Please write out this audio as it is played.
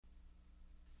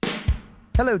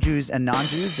Hello, Jews and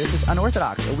non-Jews. This is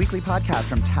Unorthodox, a weekly podcast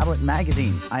from Tablet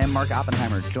Magazine. I am Mark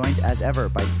Oppenheimer, joined as ever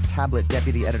by Tablet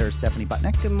Deputy Editor Stephanie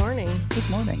Butnick. Good morning. Good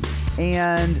morning.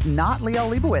 And not Liel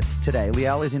Leibovitz today.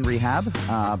 Liel is in rehab,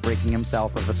 breaking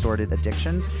himself of assorted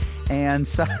addictions, and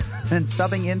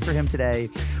subbing in for him today.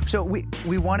 So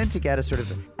we wanted to get a sort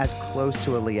of as close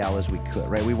to a Liel as we could,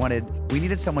 right? We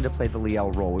needed someone to play the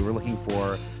Liel role. We were looking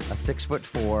for a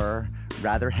 6'4",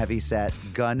 rather heavy-set,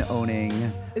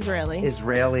 gun-owning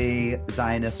Israeli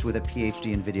Zionist with a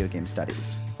PhD in video game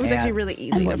studies. It was actually really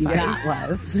easy to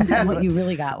find. What you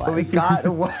really got was. What we got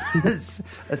was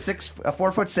a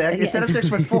 4'6". Instead of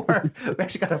 6'4", we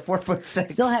actually got a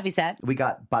 4'6". Still heavy set. We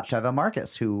got Batsheva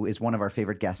Marcus, who is one of our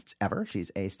favorite guests ever.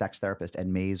 She's a sex therapist at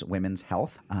Maze Women's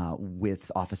Health,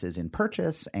 with offices in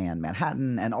Purchase and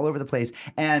Manhattan and all over the place.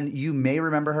 And you may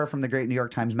remember her from the great New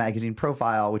York Times Magazine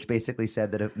profile, which basically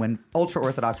said that when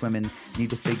ultra-Orthodox women need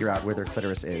to figure out where their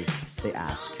clitoris is, they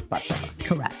ask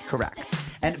Batsheva. Correct.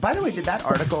 And by the way, did that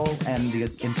article and the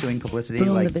ensuing publicity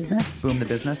boom the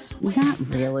business? Not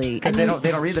really. Because they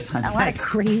don't read the Times. A lot of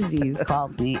crazies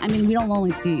called me. I mean, we don't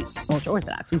only see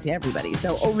ultra-Orthodox, we see everybody.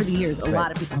 So over the years, a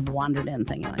lot of people have wandered in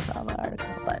saying, I saw the article.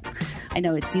 But I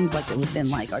know it seems like it would have been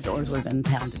like our doors would have been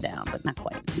pounded down, but not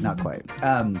quite. Not quite.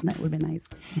 That would have been nice.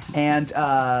 And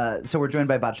so we're joined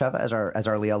by Batsheva as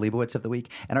our Liel Leibovitz of the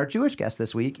week. And our Jewish guest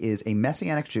this week is a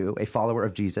Messianic Jew, a follower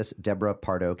of Jesus, Deborah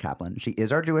Pardo Kaplan. She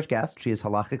is our Jewish guest. She is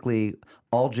halakhically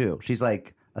all Jew. She's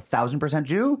like 1,000%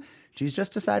 Jew. She's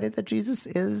just decided that Jesus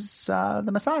is the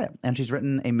Messiah. And she's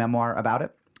written a memoir about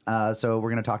it. So we're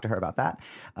going to talk to her about that.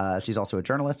 She's also a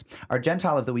journalist. Our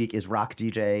Gentile of the week is rock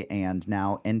DJ and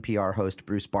now NPR host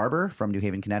Bruce Barber from New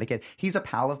Haven, Connecticut. He's a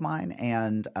pal of mine.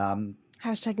 And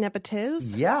hashtag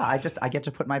nepotiz. Yeah, I get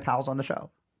to put my pals on the show,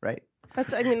 right?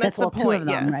 That's the well, point, two of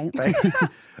them, right?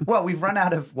 Well, we've run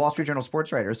out of Wall Street Journal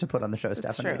sports writers to put on the show,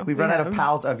 Stephanie. True. We've run out of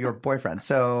pals of your boyfriend.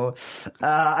 So,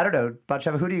 I don't know.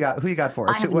 Batsheva, who you got for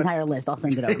us? I have an entire list. I'll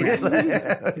send it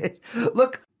over.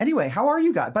 Look, anyway, how are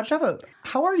you guys? Batsheva,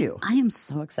 how are you? I am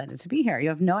so excited to be here. You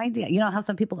have no idea. You know how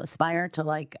some people aspire to,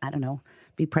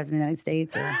 be president of the United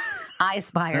States, or I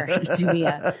aspire to be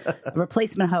a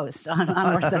replacement host on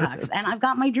Orthodox. And I've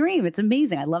got my dream. It's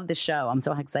amazing. I love this show. I'm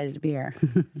so excited to be here.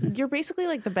 You're basically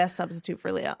like the best substitute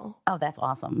for Liel. Oh, that's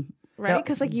awesome. Right?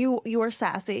 Because you are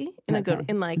sassy in a good,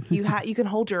 you can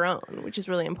hold your own, which is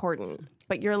really important.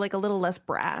 But you're like a little less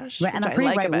brash, right, and I'm pretty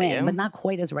like right wing, you. but not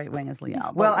quite as right wing as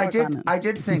Liel. Well, I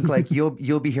did think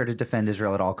you'll be here to defend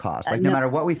Israel at all costs. No matter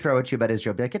what we throw at you about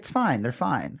Israel, be like, it's fine. They're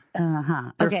fine.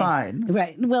 They're fine.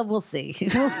 Right. Well, we'll see.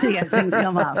 We'll see as things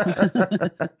come up.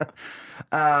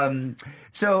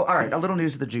 So, all right, a little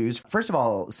news of the Jews. First of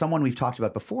all, someone we've talked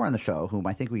about before on the show, whom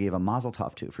I think we gave a mazel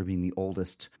tov to for being the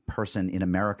oldest person in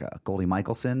America, Goldie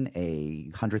Michelson, a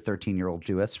 113-year-old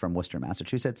Jewess from Worcester,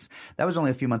 Massachusetts. That was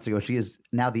only a few months ago. She is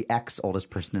now the ex-oldest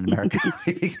person in America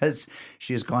because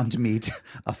she has gone to meet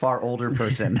a far older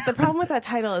person. The problem with that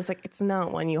title is it's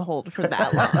not one you hold for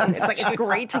that long. It's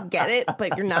great to get it,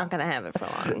 but you're not going to have it for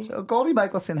long. So Goldie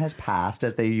Michelson has passed,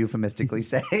 as they euphemistically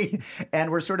say,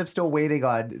 and we're sort of still waiting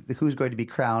on who's going to be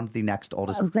crowned the next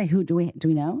oldest. I was saying, who do we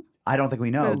know? I don't think we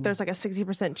know. There's a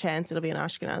 60% chance it'll be an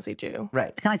Ashkenazi Jew.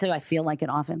 Right. Can I tell you, I feel like it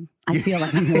often. I feel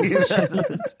like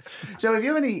So if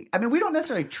you have any, we don't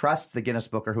necessarily trust the Guinness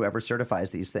Book or whoever certifies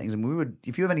these things. And we would,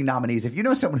 if you have any nominees, if you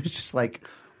know someone who's just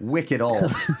wicked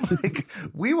old,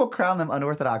 we will crown them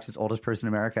unorthodox as oldest person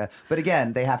in America. But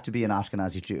again, they have to be an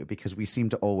Ashkenazi Jew because we seem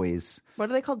to always. What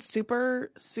are they called? Super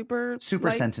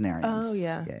centenarians. Oh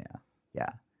yeah. Yeah.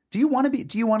 Do you want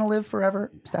to live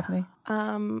forever, Stephanie?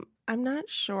 I'm not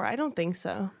sure. I don't think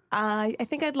so. I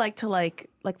think I'd like to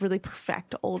really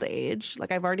perfect old age.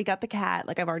 I've already got the cat.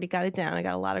 I've already got it down. I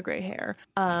got a lot of gray hair.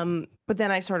 But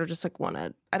then I sort of just I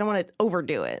don't want to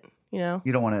overdo it. You know?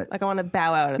 You don't want to... I want to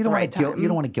bow out at the right time. You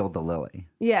don't want to gild the lily.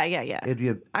 Yeah.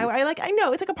 I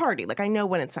know. It's like a party. I know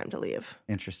when it's time to leave.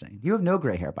 Interesting. You have no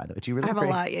gray hair, by the way. Do you really I have a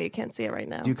lot. Yeah, you can't see it right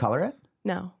now. Do you color it?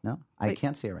 No. I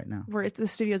can't see it right now. The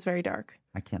studio's very dark.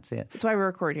 I can't see it. That's why we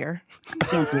record here. I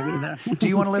can't see it either. Do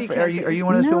you want to live? Are you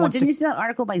one of those people? No, didn't you see that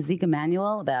article by Zeke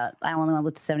Emanuel about I only want to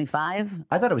live to 75?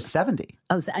 I thought it was 70.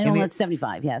 Oh, I only live to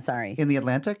 75. Yeah, sorry. In the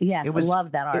Atlantic? Yes, I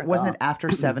love that article. It wasn't after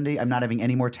 70. I'm not having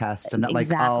any more tests. I'm not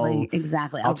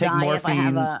exactly. I'll take die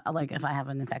morphine. if I have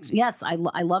an infection. Yes, I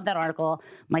love that article.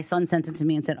 My son sent it to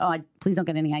me and said, please don't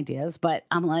get any ideas. But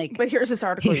I'm like, but here's this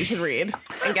article you should read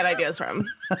and get ideas from.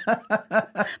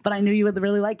 But I knew knew you would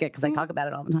really like it because I talk about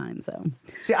it all the time. So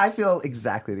See, I feel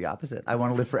exactly the opposite. I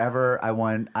want to live forever. I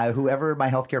want whoever my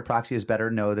healthcare proxy is better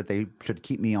know that they should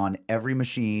keep me on every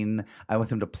machine. I want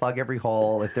them to plug every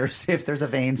hole. If there's a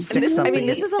vein, stick And this, I something. mean,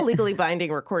 this is a legally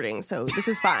binding recording, so this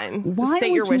is fine. Just why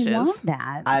state would your wishes. you want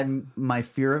that? My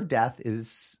fear of death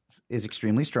is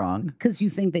extremely strong. Because you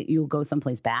think that you'll go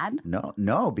someplace bad?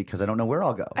 No, because I don't know where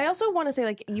I'll go. I also want to say,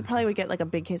 like, you probably would get like a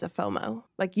big case of FOMO.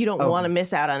 Like, you don't want to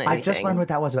miss out on anything. I just learned what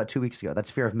that was about 2 weeks ago. That's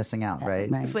fear of missing out, right?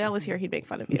 If Leal was here, he'd make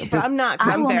fun of you. But I'm not. 'Cause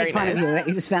I I'm will very make fun nice. of you.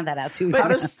 You just found that out too.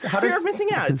 It's fear of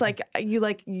missing out. It's like you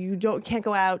can't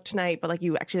go out tonight, but like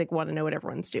you actually like want to know what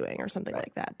everyone's doing or something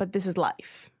like that. But this is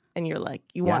life, and you're like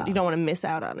you don't want to miss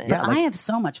out on it. Yeah, I have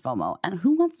so much FOMO, and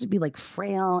who wants to be like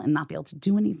frail and not be able to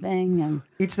do anything? And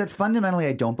It's that fundamentally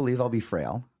I don't believe I'll be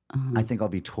frail. I think I'll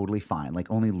be totally fine.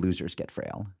 Like only losers get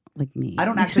frail. like me, I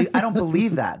don't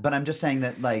believe that, but I'm just saying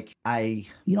that like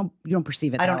you don't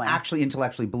perceive it. I that don't way. actually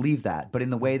intellectually believe that, but in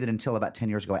the way that until about 10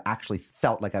 years ago, I actually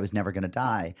felt like I was never going to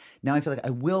die. Now I feel like I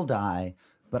will die,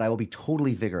 but I will be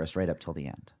totally vigorous right up till the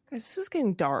end. Guys, this is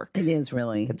getting dark. It is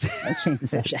really. Let's change the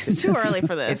subject. It's too early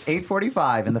for this. It's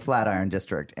 8:45 in the Flatiron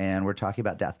District, and we're talking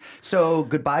about death. So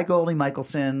goodbye, Goldie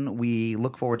Michelson. We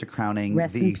look forward to crowning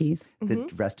Rest in peace.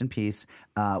 Rest in peace.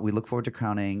 We look forward to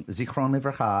crowning Zichron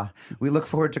Livracha. We look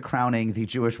forward to crowning the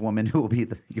Jewish woman who will be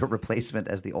your replacement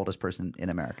as the oldest person in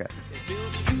America.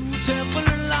 Built you a temple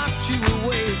and locked you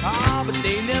away. But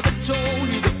they never told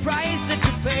you the price that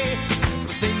you pay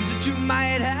for things that you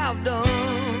might have done.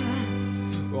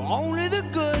 Only the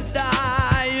good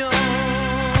die young.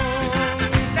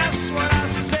 That's what I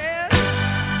said.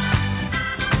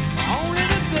 Only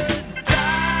the good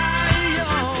die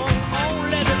young.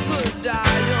 Only the good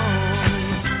die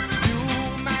young.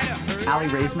 You might have heard. Aly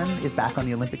Raisman is back on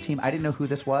the Olympic team. I didn't know who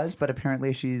this was, but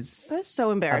apparently she's That's so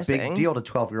a embarrassing. big deal to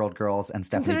 12-year-old girls and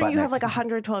Stephanie Considering you Butnick. have like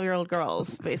 112-year-old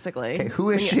girls, basically. Okay, who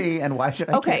is she and why should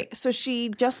I Okay, care? so she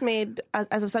just made,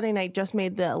 as of Sunday night, just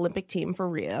made the Olympic team for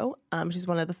Rio. She's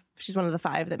one of the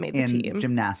 5 that made the In team.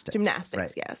 gymnastics.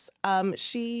 Gymnastics, Right. yes.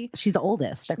 She's She's the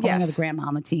oldest. They're calling her Yes. the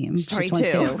grandmama team. She's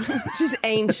 22. She's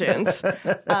ancient.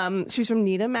 She's from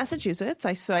Needham, Massachusetts.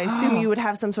 So I assume you would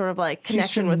have some sort of like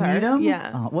connection with her. Needham?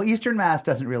 Yeah. Oh, well, Eastern Mass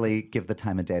doesn't really give the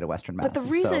time of day to Western Mass. But the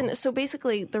reason, so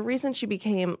basically, the reason she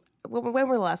became, when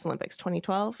were the last Olympics?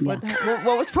 2012? Yeah.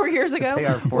 What was 4 years ago? They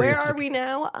are 4 Where years are ago. we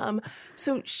now?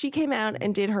 So she came out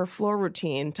and did her floor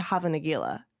routine to Hava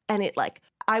Nagila. And it like,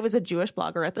 I was a Jewish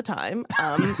blogger at the time,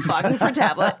 blogging for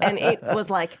Tablet. And it was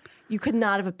like, you could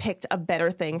not have picked a better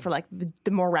thing for like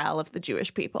the morale of the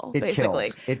Jewish people, It basically.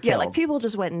 killed. It Yeah, killed. like people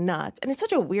just went nuts. And it's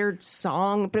such a weird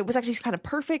song, but it was actually kind of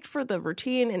perfect for the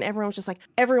routine. And everyone was just like,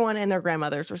 everyone and their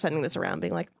grandmothers were sending this around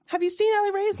being like, have you seen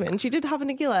Aly Raisman? She did Hava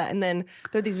Nagila. And then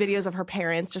there are these videos of her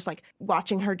parents just like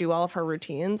watching her do all of her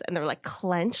routines. And they're like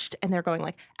clenched and they're going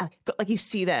like you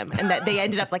see them. And that they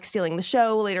ended up like stealing the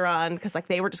show later on because like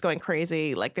they were just going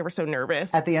crazy. Like they were so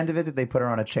nervous. At the end of it, did they put her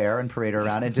on a chair and parade her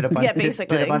around and did a bunch, Yeah, did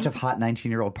basically. a bunch of hot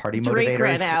 19-year-old party Drake motivators?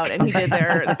 ran out and he did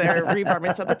their rebar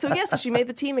mitzvah. But so yes, she made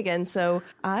the team again. So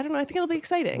I don't know. I think it'll be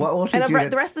exciting. What will she and do to-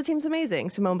 the rest of the team's amazing.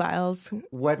 Simone Biles,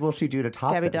 What will she do to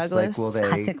top Gabby this? Douglas. Like, will they...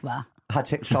 Hatikva.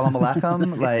 Hatik Shalom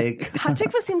Aleichem? Like... Hot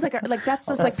Tikva seems like that's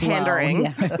just like Slow, pandering.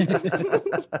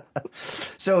 yeah.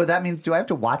 So that means, do I have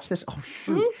to watch this? Oh,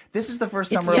 shoot. Mm-hmm. This is the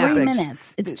first It's Summer 3 Olympics.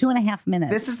 minutes. It's 2.5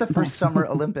 minutes. This is the first Summer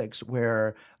Olympics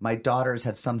where my daughters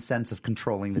have some sense of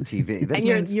controlling the TV. This And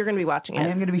means you're going to be watching I it.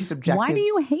 am going to be subjected. Why do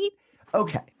you hate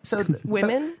Okay, so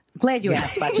Women. Glad you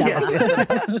asked about Yeah,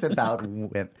 Java. it's about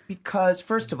women. Because,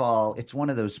 first of all, it's one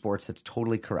of those sports that's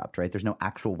totally corrupt, right? There's no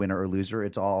actual winner or loser.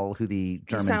 It's all who the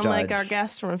German Sound judge. like our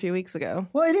guest from a few weeks ago.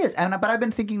 Well, it is, but I've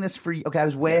been thinking this for. Okay, I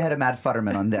was way ahead of Matt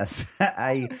Futterman on this.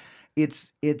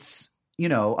 It's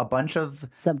a bunch of.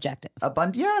 Subjective.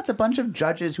 It's a bunch of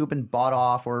judges who've been bought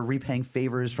off or repaying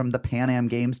favors from the Pan Am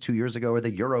Games 2 years ago or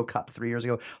the Euro Cup 3 years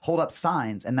ago. Hold up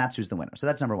signs, and that's who's the winner. So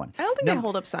that's number one. I don't think they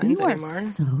hold up signs You are anymore.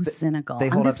 so cynical. They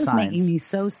hold this up is signs. making me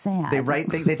so sad.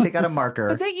 They take out a marker.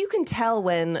 But that you can tell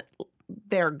when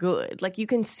they're good. Like you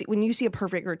can see when you see a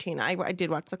perfect routine. I did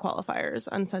watch the qualifiers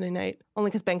on Sunday night only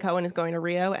because Ben Cohen is going to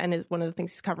Rio and one of the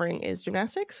things he's covering is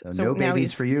gymnastics. So no now babies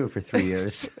he's- for you for 3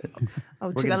 years.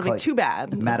 Oh, gonna that'll call be too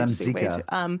bad. Madam That'll just be way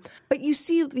Zika. too- but you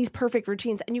see these perfect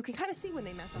routines, and you can kind of see when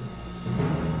they mess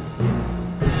up.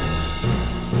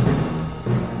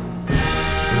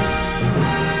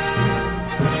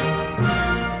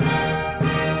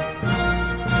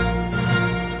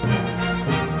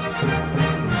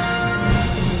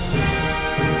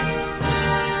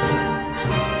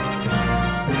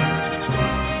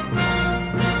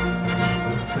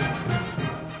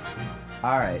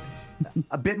 All right.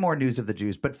 a bit more news of the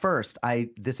Jews. But first,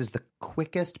 this is the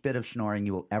quickest bit of schnoring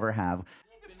you will ever have.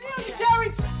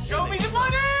 Jerry, show me the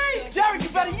money! Jerry, you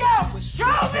better yell! Show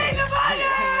me the money!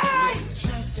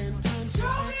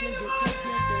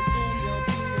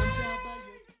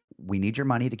 We need your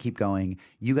money to keep going.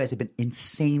 You guys have been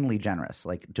insanely generous.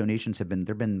 Like donations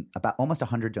there've been about almost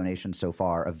 100 donations so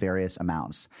far of various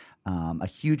amounts. A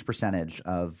huge percentage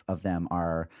of them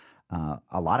are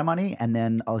a lot of money, and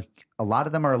then a lot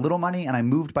of them are a little money. And I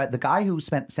moved by the guy who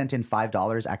sent in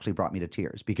 $5 actually brought me to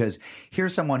tears, because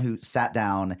here's someone who sat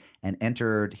down and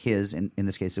entered in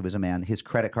this case it was a man, his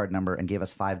credit card number, and gave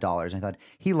us $5. And I thought,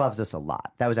 he loves us a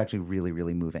lot. That was actually really,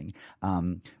 really moving.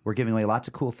 We're giving away lots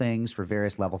of cool things for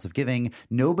various levels of giving.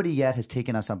 Nobody yet has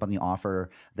taken us up on the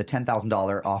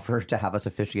 $10,000 offer to have us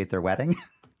officiate their wedding.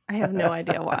 I have no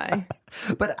idea why.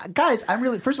 But guys,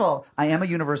 first of all, I am a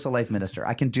Universal Life Minister.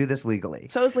 I can do this legally.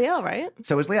 So is Liel, right?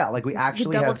 So is Liel. Like we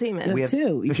actually double have team it. we have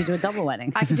Two. You could do a double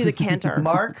wedding. I could do the cantor.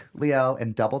 Mark, Liel,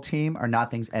 and double team are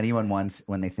not things anyone wants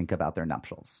when they think about their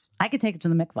nuptials. I could take it to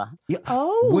the mikvah. Yeah.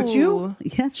 Oh. Would you?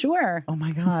 Yeah, sure. Oh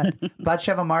my God.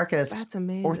 Batsheva Marcus, That's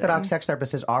amazing. Orthodox sex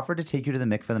therapist, has offered to take you to the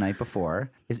mikvah the night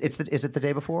before. Is it the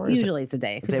day before? Usually it's the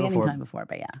day. It could day be any before. time before,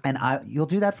 but yeah. And you'll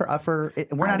do that for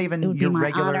we're not even It would be your my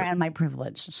regular honor and my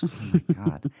privilege.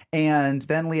 God. And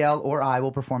then Liel or I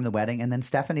will perform the wedding, and then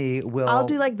Stephanie will. I'll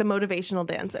do like the motivational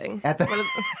dancing.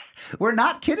 We're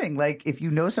not kidding. Like, if you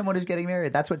know someone who's getting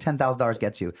married, that's what $10,000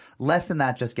 gets you. Less than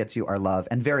that just gets you our love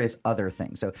and various other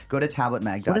things. So go to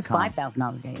tabletmag.com. What does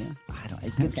 $5,000 get you? I don't.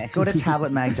 Okay. Go to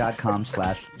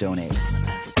tabletmag.com/donate.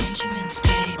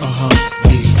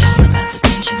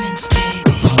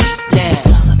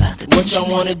 What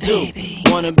y'all wanna do?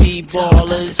 Wanna be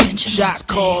ballers, shot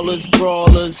callers,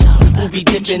 brawlers. We'll be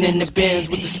dipping in the bins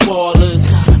with the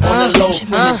spoilers. On the low from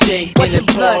the Jake and the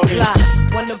Taurus.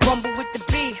 Wanna rumble with the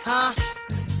beat, huh?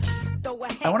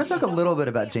 I want to talk a little bit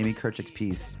about Jamie Kirchick's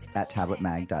piece at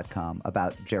tabletmag.com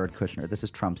about Jared Kushner. This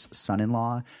is Trump's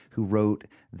son-in-law who wrote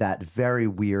that very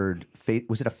weird,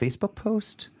 was it a Facebook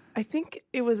post? I think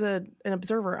it was an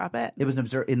Observer op-ed. It was an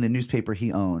Observer in the newspaper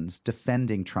he owns,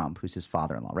 defending Trump, who's his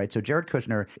father-in-law, right? So Jared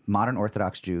Kushner, modern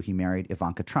Orthodox Jew, he married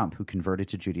Ivanka Trump, who converted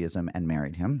to Judaism and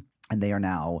married him. And they are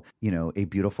now, a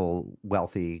beautiful,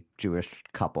 wealthy Jewish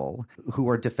couple who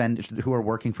are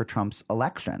working for Trump's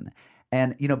election.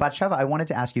 And, Batsheva, I wanted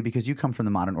to ask you, because you come from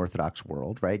the modern Orthodox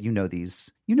world, right? You know these,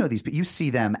 but you see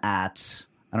them at,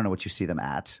 I don't know what you see them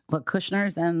at. What,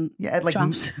 Kushner's and at like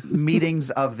Trump's? meetings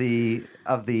of the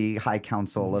High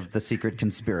Council of the Secret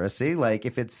Conspiracy. Like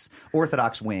if it's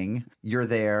Orthodox wing, you're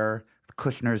there. The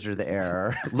Kushners are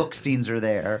there. Looksteins are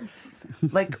there.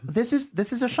 Like this is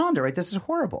a shanda, right? This is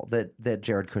horrible that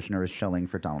Jared Kushner is shilling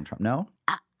for Donald Trump. No?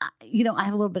 I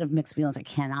have a little bit of mixed feelings. I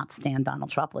cannot stand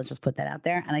Donald Trump. Let's just put that out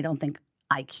there. And I don't think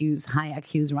high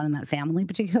IQs run in that family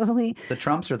particularly. The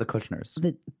Trumps or the Kushners?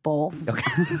 Both.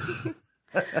 Okay.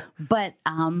 But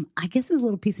I guess there's a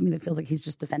little piece of me that feels like he's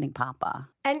just defending Papa.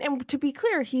 And to be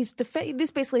clear,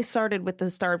 this basically started with the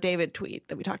Star of David tweet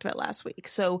that we talked about last week.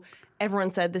 So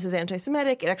everyone said this is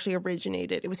anti-Semitic. It actually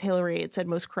originated. It was Hillary. It said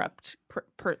most corrupt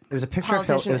It was a picture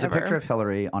of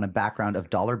Hillary on a background of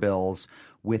dollar bills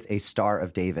with a Star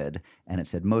of David, and it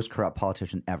said most corrupt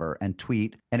politician ever. And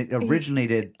it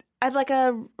originated. I'd like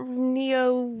a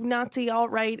neo-Nazi,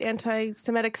 alt-right,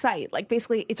 anti-Semitic site. Like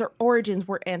basically, its origins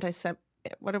were anti-Semitic.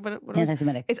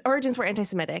 Anti-Semitic. Its origins were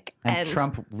anti-Semitic, and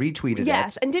Trump retweeted it.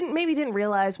 Yes, and didn't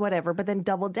realize whatever, but then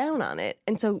doubled down on it.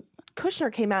 And so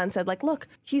Kushner came out and said, like, look,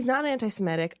 he's not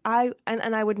anti-Semitic. I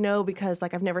would know because,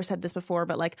 like, I've never said this before,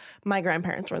 but like my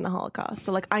grandparents were in the Holocaust,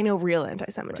 so like I know real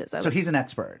anti-Semitism. Right. So he's an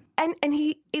expert. And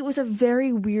it was a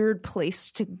very weird place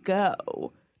to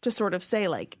go. To sort of say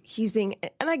like he's being,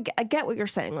 and I get what you're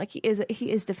saying, like he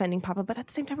is defending Papa, but at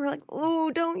the same time we're like, oh,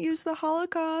 don't use the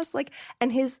Holocaust, like,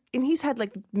 and he's had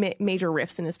like major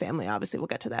rifts in his family. Obviously, we'll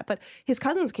get to that, but his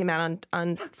cousins came out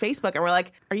on Facebook and were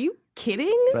like, are you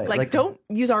kidding? Right, like, don't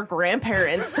use our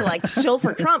grandparents to like shill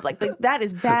for Trump. Like that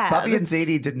is bad. Bobby and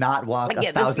Zadie did not walk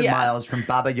 1,000 miles from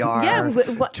Baba Yar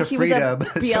to he freedom. Was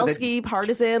a Bielski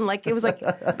partisan. Like it was like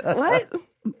what?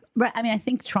 Right. I mean, I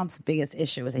think Trump's biggest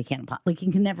issue is he can't, like, he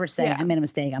can never say, I made a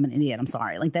mistake, I'm an idiot, I'm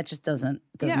sorry. Like, that just doesn't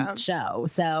show.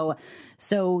 So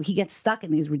he gets stuck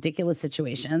in these ridiculous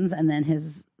situations, and then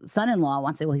his son-in-law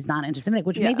wants to say, well, he's not anti-Semitic,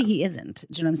 which maybe he isn't.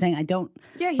 Do you know what I'm saying? I don't,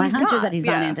 my hunch is that he's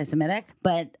not anti-Semitic,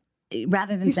 but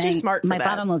rather than saying, my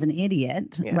father-in-law's an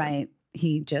idiot, right?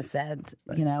 He just said,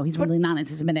 he's really not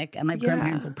anti-Semitic, and my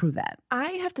grandparents will prove that. I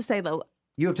have to say, though,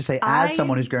 you have to say, as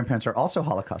someone whose grandparents are also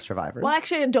Holocaust survivors. Well,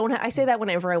 actually, I don't. I say that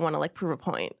whenever I want to like prove a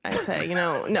point. I say,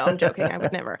 no, I'm joking. I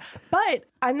would never. But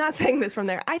I'm not saying this from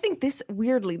there. I think this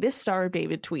Star of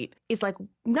David tweet is like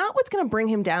not what's going to bring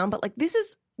him down, but like this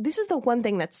is the one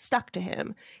thing that's stuck to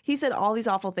him. He said all these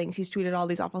awful things. He's tweeted all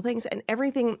these awful things, and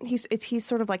everything. He's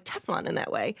sort of like Teflon in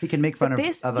that way. He can make fun of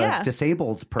a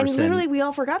disabled person. And literally, we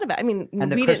all forgot about it. I mean,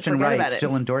 and the Christian right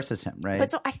still endorses him, right?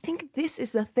 But so I think this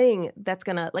is the thing that's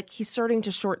gonna he's starting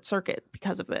to short circuit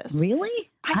because of this.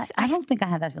 Really? I don't think I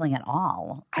have that feeling at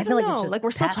all. I feel like it's just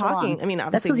we're still talking. Along. I mean,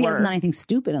 obviously that's because he hasn't done anything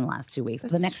stupid in the last 2 weeks.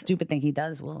 But the next stupid thing he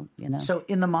does will, So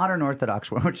in the modern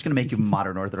Orthodox world, we're just going to make you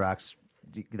modern Orthodox.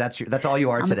 That's all you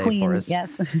are today, queen, Forrest.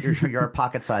 yes. You're a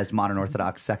pocket-sized modern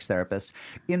Orthodox sex therapist.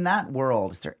 In that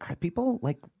world, are people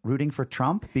like rooting for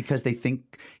Trump because they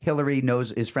think Hillary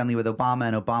is friendly with Obama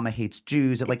and Obama hates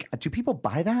Jews? Like, do people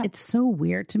buy that? It's so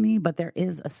weird to me, but there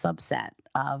is a subset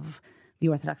of the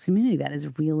Orthodox community that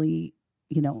is really,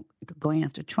 going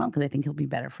after Trump because I think he'll be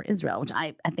better for Israel, which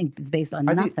I think is based on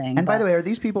nothing. And by the way, are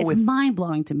these people it's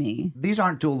mind-blowing to me. These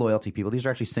aren't dual loyalty people. These are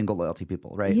actually single loyalty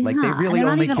people, right? Yeah, like they really and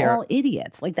they're only not even care. all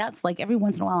idiots. Like that's like every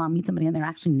once in a while I'll meet somebody and they're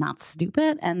actually not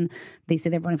stupid and they say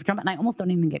they're voting for Trump and I almost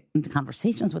don't even get into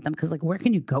conversations with them because like where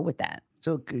can you go with that?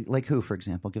 So like who, for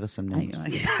example? Give us some names.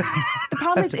 The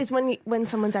problem is when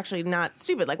someone's actually not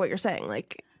stupid, like what you're saying,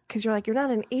 like because you're like you're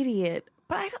not an idiot.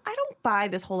 But I don't buy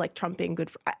this whole like Trump being good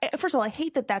for. First of all, I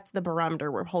hate that that's the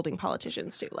barometer we're holding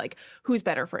politicians to. Like, who's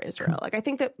better for Israel? Like, I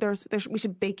think that we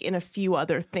should bake in a few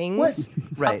other things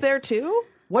up there too.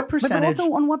 What percentage? But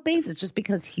also on what basis? Just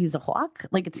because he's a hawk?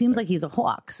 Like it seems like he's a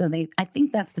hawk. So I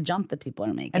think that's the jump that people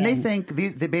are making. And they think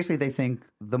they think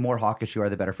the more hawkish you are,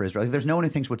 the better for Israel. There's no one who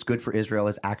thinks what's good for Israel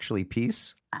is actually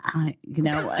peace.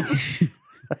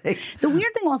 The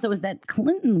weird thing also is that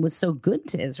Clinton was so good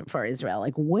for Israel.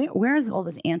 Like, where is all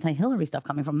this anti-Hillary stuff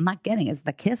coming from? I'm not getting. Is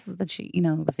the kiss that she,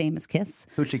 the famous kiss?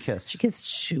 Who'd she kiss? She kissed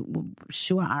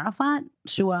Shua Arafat.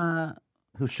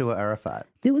 Who's Shua Arafat?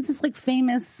 There was this like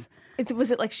famous.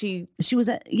 Was it like she was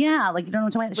like you don't know what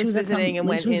I'm talking about. She was visiting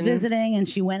visiting and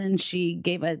she went and she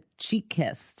gave a cheek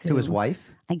kiss to his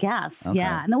wife. I guess, okay.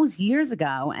 Yeah, and that was years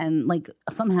ago, and like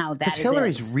somehow that is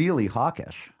Hillary's really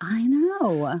hawkish. I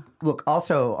know. Look,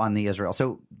 also on the Israel.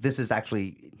 So this is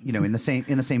actually, in the same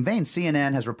vein.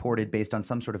 CNN has reported, based on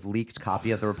some sort of leaked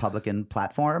copy of the Republican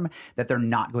platform, that they're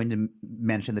not going to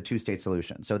mention the two-state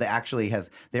solution. So they're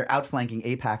outflanking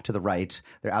AIPAC to the right.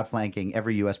 They're outflanking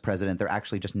every U.S. president. They're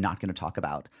actually just not going to talk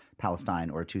about Palestine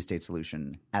or a two-state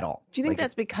solution at all. Do you think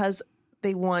that's because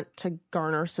they want to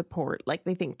garner support? Like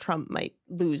they think Trump might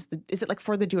lose is it like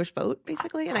for the Jewish vote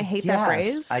basically? And I hate that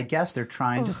phrase. I guess they're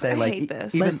trying to say I like hate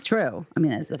this. But it's true. I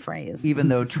mean, it's the phrase. Even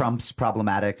though Trump's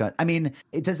problematic. I mean,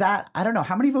 does that, I don't know,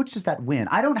 how many votes does that win?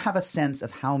 I don't have a sense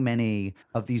of how many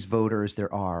of these voters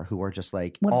there are who are just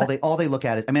like, all they look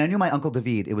at is, I mean, I knew my Uncle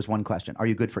David, it was one question. Are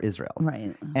you good for Israel?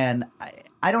 Right. And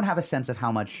I don't have a sense of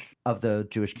how much of the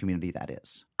Jewish community that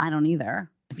is. I don't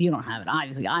either. If you don't have it,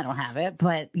 obviously I don't have it.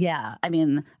 But yeah, I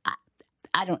mean,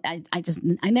 I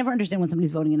never understand when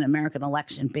somebody's voting in an American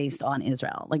election based on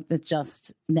Israel. Like that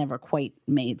just never quite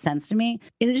made sense to me.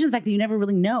 In addition to the fact that you never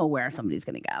really know where somebody's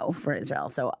going to go for Israel.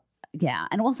 So yeah.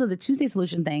 And also the two-state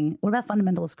solution thing. What about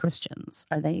fundamentalist Christians?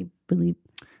 Are they really...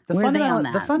 The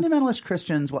fundamentalist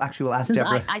Christians will ask Since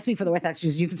Deborah. I speak for the Orthodox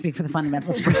Jews. You can speak for the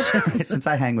fundamentalist Christians. Since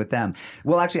I hang with them,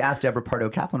 we'll actually ask Deborah Pardo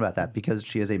Kaplan about that because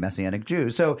she is a Messianic Jew.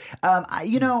 So,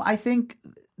 I think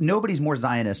nobody's more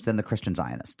Zionist than the Christian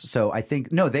Zionist. So I think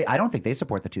I don't think they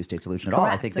support the two-state solution at all.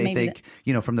 I think they think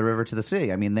from the river to the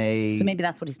sea. I mean, So maybe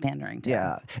that's what he's pandering to.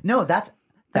 Yeah. No, that's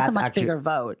a much bigger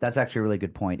vote. That's actually a really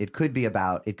good point. It could be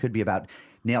about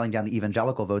nailing down the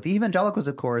evangelical vote. The evangelicals,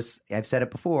 of course, I've said it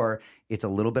before, it's a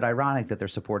little bit ironic that they're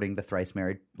supporting the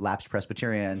thrice-married lapsed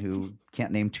Presbyterian who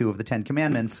can't name 2 of the 10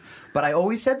 commandments. But I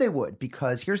always said they would,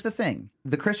 because here's the thing.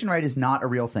 The Christian right is not a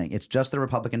real thing. It's just the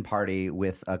Republican Party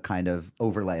with a kind of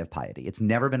overlay of piety. It's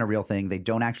never been a real thing. They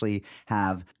don't actually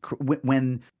have –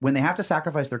 when they have to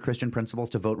sacrifice their Christian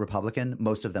principles to vote Republican,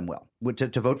 most of them will.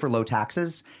 To vote for low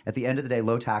taxes, at the end of the day,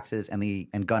 low taxes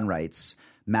and gun rights –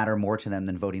 matter more to them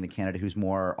than voting the candidate who's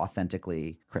more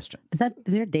authentically Christian. Is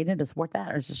there data to support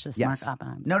that, or is this just yes. Mark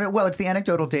Oppenheimer? No, well, it's the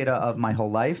anecdotal data of my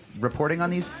whole life reporting on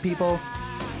these people.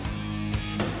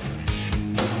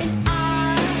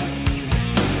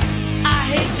 I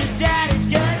hate your daddy's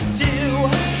guts too.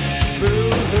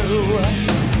 Boo-hoo.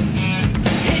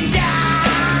 And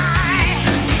I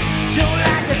don't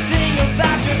like a thing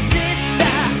about your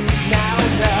sister. No.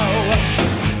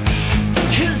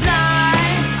 'Cause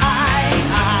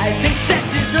I think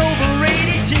sex is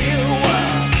overrated too.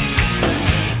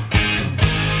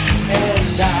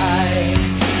 And I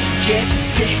get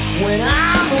sick when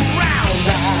I'm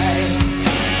around.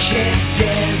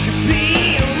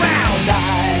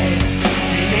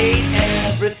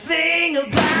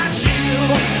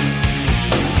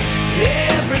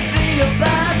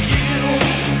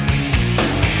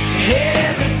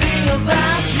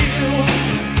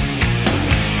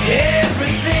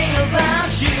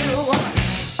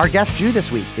 Our guest Jew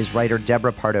this week is writer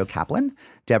Deborah Pardo Kaplan.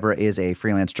 Deborah is a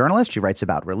freelance journalist. She writes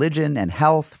about religion and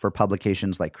health for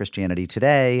publications like Christianity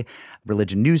Today,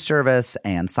 Religion News Service,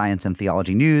 and Science and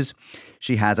Theology News.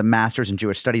 She has a master's in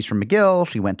Jewish studies from McGill.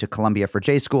 She went to Columbia for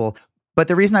J School. But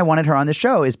the reason I wanted her on the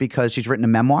show is because she's written a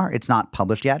memoir. It's not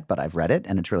published yet, but I've read it,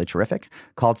 and it's really terrific,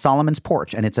 called Solomon's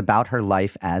Porch, and it's about her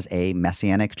life as a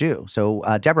Messianic Jew. So,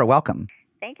 Deborah, welcome.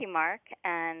 Thank you, Mark,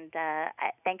 and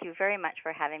thank you very much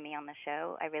for having me on the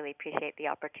show. I really appreciate the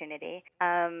opportunity,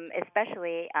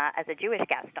 especially as a Jewish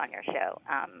guest on your show.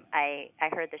 I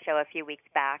heard the show a few weeks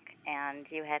back, and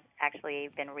you had actually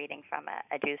been reading from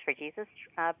a Jews for Jesus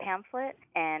pamphlet,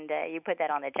 and you put that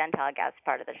on the Gentile guest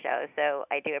part of the show, so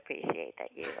I do appreciate that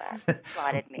you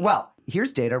slotted me. Well,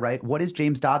 here's data, right? What is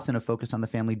James Dobson of Focus on the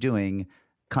Family doing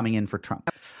coming in for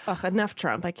Trump? Enough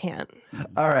Trump. I can't.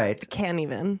 All right. Can't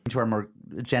even. To our more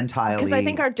Gentile-y... Because I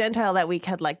think our Gentile that week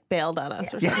had bailed on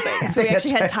us or something. So we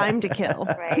actually had time to kill.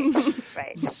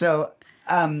 Right. So,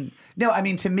 no, I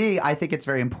mean, to me, I think it's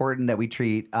very important that we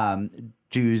treat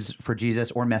Jews for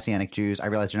Jesus or Messianic Jews, I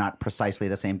realize they're not precisely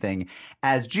the same thing,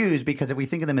 as Jews, because if we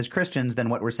think of them as Christians, then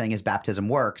what we're saying is baptism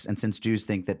works. And since Jews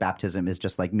think that baptism is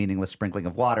just like meaningless sprinkling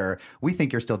of water, we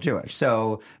think you're still Jewish.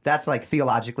 So that's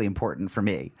theologically important for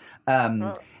me.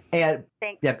 Go ahead.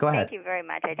 Thank you very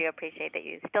much. I do appreciate that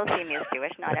you still see me as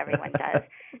Jewish. Not everyone does.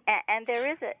 And there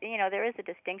is a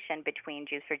distinction between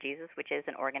Jews for Jesus, which is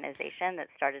an organization that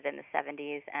started in the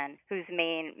 70s and whose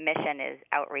main mission is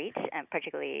outreach, and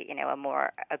particularly, a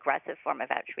more aggressive form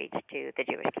of outreach to the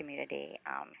Jewish community.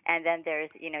 And then there's,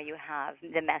 you have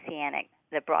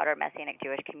the broader Messianic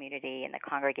Jewish community and the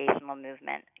congregational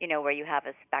movement, where you have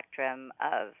a spectrum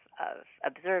of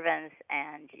observance,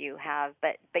 and you have,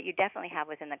 but you definitely have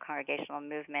within the congregational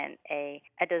movement a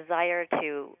desire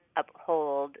to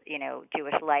uphold,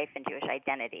 Jewish life and Jewish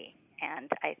identity.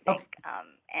 And I think,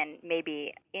 and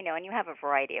maybe, and you have a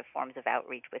variety of forms of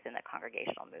outreach within the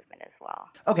congregational movement as well.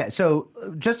 Okay, so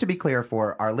just to be clear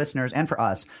for our listeners and for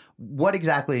us, what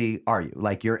exactly are you?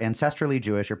 You're ancestrally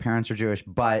Jewish, your parents are Jewish,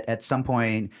 but at some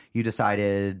point you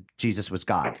decided Jesus was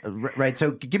God, right?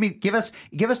 So give us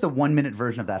the 1 minute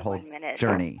version of that whole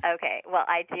journey. Okay, well,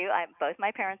 I do. Both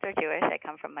my parents are Jewish. I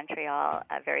come from Montreal,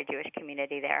 a very Jewish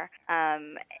community there.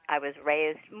 I was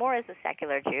raised more as a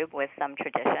secular Jew with some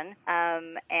tradition.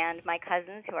 And my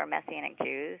cousins, who are Messianic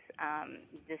Jews,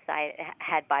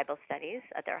 had Bible studies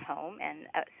at their home. And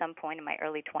at some point in my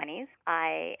early 20s,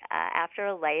 after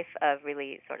a life of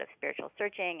really sort of spiritual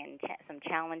searching and some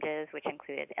challenges, which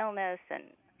included illness and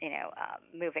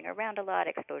moving around a lot,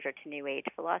 exposure to New Age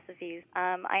philosophies,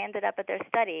 I ended up at their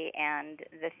study, and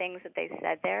the things that they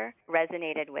said there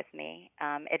resonated with me.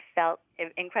 It felt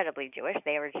incredibly Jewish.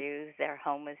 They were Jews. Their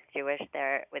home was Jewish.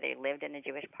 Where they lived in a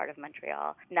Jewish part of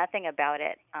Montreal. Nothing about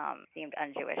it seemed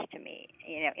un-Jewish to me.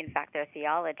 In fact, their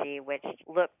theology, which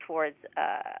looked towards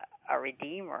a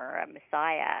redeemer, a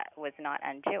Messiah, was not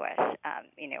un-Jewish.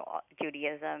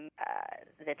 Judaism,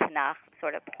 the Tanakh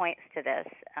sort of points to this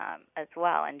as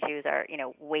well. And Jews are,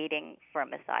 waiting for a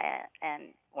Messiah,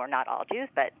 or not all Jews,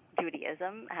 but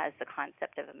Judaism has the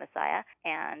concept of a Messiah,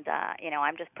 and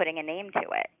I'm just putting a name to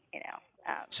it.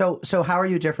 So how are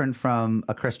you different from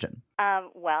a Christian?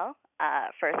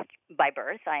 First, by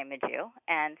birth, I am a Jew,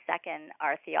 and second,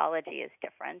 our theology is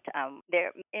different.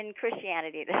 In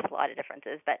Christianity, there's a lot of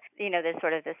differences, but there's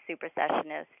sort of this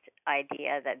supersessionist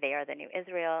idea that they are the new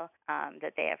Israel,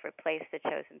 that they have replaced the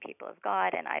chosen people of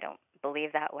God, and I don't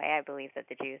believe that way. I believe that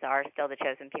the Jews are still the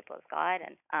chosen people of God,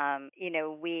 and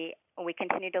we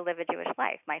continue to live a Jewish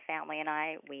life. My family and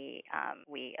I, we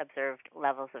observed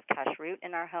levels of kashrut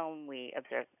in our home. We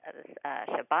observed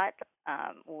Shabbat.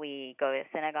 We go to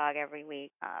synagogue every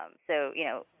week.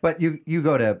 But you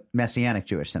go to Messianic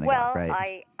Jewish synagogue, right?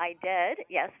 Well, I did,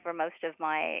 yes, for most of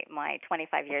my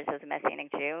 25 years as a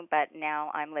Messianic Jew. But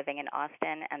now I'm living in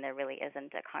Austin, and there really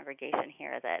isn't a congregation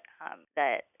here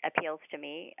that appeals to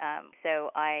me. So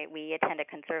we attend a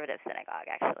conservative synagogue,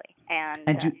 actually,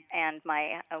 and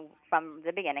my from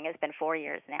the beginning, it's been 4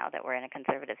 years now that we're in a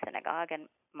conservative synagogue, and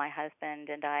my husband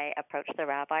and I approached the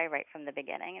rabbi right from the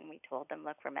beginning, and we told them,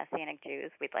 look, we're Messianic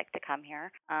Jews, we'd like to come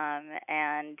here.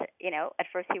 And at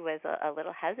first he was a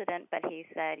little hesitant, but he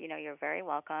said, you're very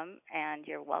welcome, and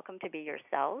you're welcome to be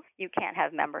yourselves. You can't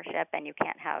have membership, and you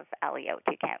can't have aliyot.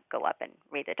 You can't go up and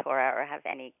read the Torah or have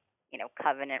any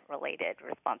covenant-related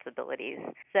responsibilities.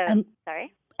 So,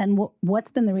 sorry? And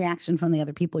what's been the reaction from the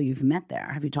other people you've met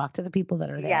there? Have you talked to the people that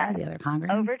are there, yes. The other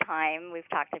congregants? Over time, we've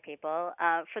talked to people.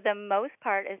 For the most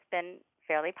part, it's been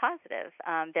fairly positive.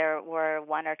 There were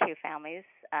one or two families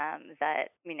that,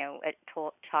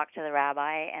 talked to the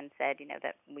rabbi and said,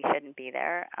 that we shouldn't be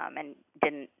there, and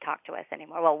didn't talk to us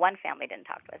anymore. Well, one family didn't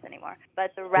talk to us anymore,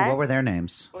 but the rest. What were their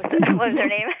names? What was their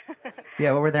name?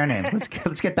 Yeah, what were their names?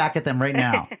 Let's get back at them right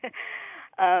now.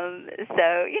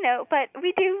 But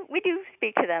we do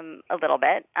speak to them a little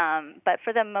bit. But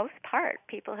for the most part,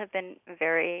 people have been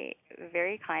very,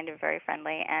 very kind and very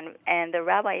friendly. And the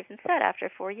rabbi even said after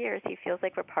 4 years, he feels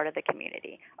like we're part of the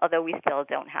community, although we still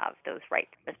don't have those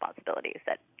rights, responsibilities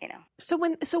that. So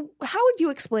how would you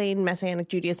explain Messianic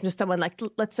Judaism to someone like,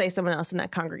 let's say, someone else in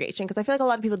that congregation? Because I feel like a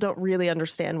lot of people don't really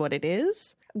understand what it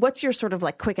is. What's your sort of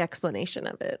like quick explanation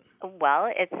of it?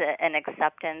 Well, it's an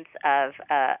acceptance of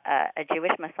a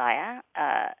Jewish Messiah.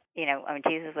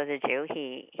 Jesus was a Jew.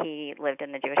 He lived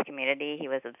in the Jewish community. He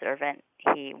was observant.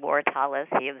 He wore talis.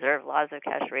 He observed laws of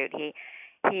kashrut.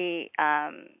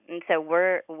 And so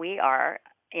we are.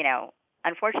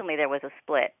 Unfortunately, there was a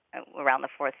split around the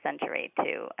 4th century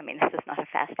too. I mean, this is not a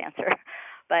fast answer,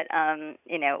 but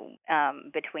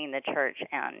between the church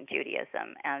and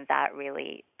Judaism, and that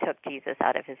really took Jesus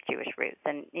out of his Jewish roots.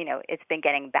 And it's been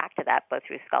getting back to that both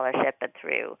through scholarship and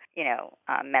through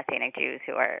Messianic Jews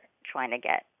who are trying to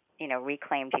get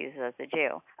reclaim Jesus as a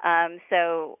Jew.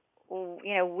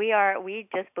 We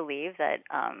just believe that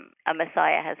a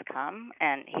Messiah has come,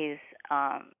 and he's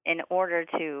in order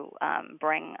to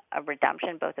bring a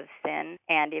redemption both of sin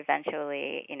and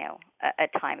eventually, a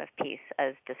time of peace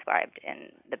as described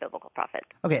in the biblical prophets.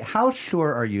 Okay, how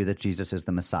sure are you that Jesus is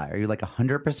the Messiah? Are you like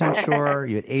 100% sure? Are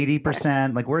you at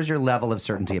 80%? Like, where's your level of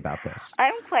certainty about this?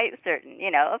 I'm quite certain.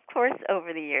 Of course,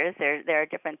 over the years, there are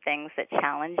different things that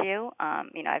challenge you.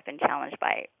 I've been challenged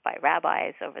by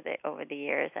rabbis over the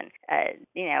years, and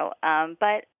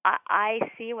but I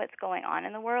see what's going on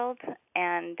in the world,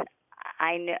 and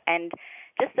I know, and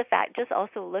just the fact, just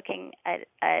also looking at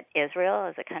Israel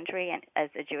as a country and as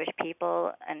a Jewish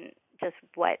people, and just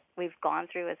what we've gone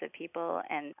through as a people,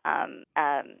 and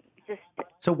just.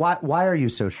 So why are you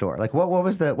so sure? Like,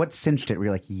 what cinched it? Where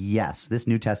you're like, yes, this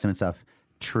New Testament stuff,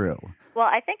 true. Well,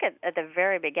 I think at the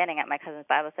very beginning at my cousin's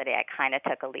Bible study, I kind of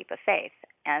took a leap of faith,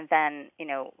 and then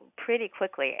pretty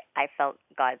quickly I felt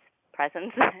God's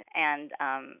presence, and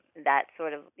that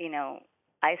sort of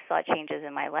I saw changes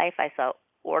in my life. I saw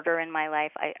order in my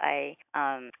life.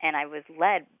 And I was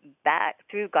led back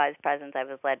through God's presence. I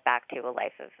was led back to a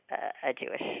life of a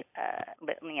Jewish,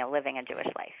 living a Jewish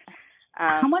life.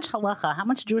 How much halacha? How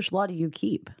much Jewish law do you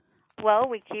keep? Well,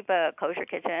 we keep a kosher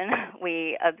kitchen.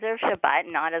 We observe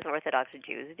Shabbat, not as Orthodox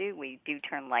Jews do. We do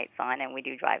turn lights on, and we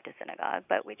do drive to synagogue,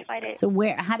 but we try to. So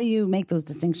how do you make those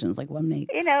distinctions? Like, what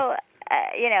makes?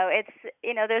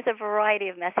 There's a variety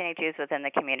of Messianic Jews within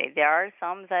the community. There are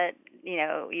some that,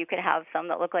 you could have some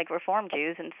that look like Reform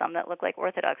Jews and some that look like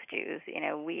Orthodox Jews.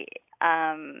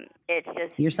 It's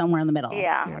just. You're somewhere in the middle.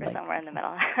 Yeah, we're somewhere in the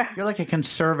middle. You're like a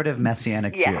conservative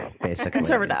Messianic Jew, basically.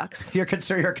 Conservadox. You're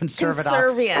conservadox.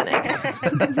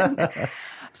 Conservianic.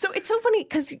 So it's so funny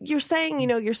because you're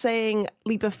saying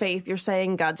leap of faith, you're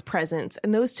saying God's presence,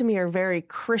 and those to me are very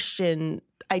Christian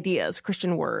ideas,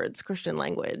 Christian words, Christian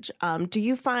language. Do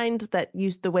you find that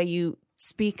the way you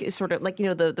speak is sort of like,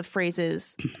 the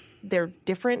phrases, they're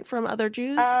different from other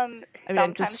Jews?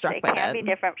 I'm just struck by that. Sometimes they can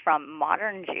be different from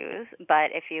modern Jews,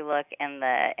 but if you look in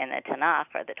the Tanakh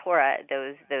or the Torah,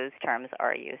 those terms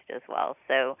are used as well.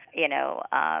 So,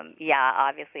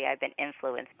 obviously I've been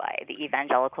influenced by the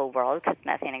evangelical world because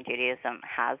Messianic Judaism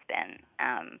has been,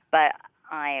 but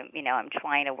I'm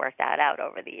trying to work that out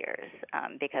over the years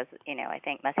because, I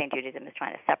think Messianic Judaism is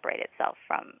trying to separate itself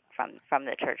from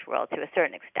the church world to a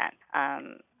certain extent.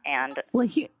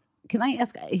 Can I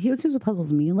ask? Here's what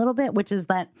puzzles me a little bit, which is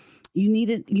that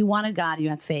you want a God, you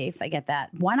have faith. I get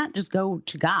that. Why not just go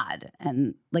to God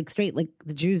and straight like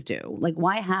the Jews do? Like,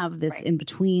 why have this in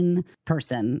between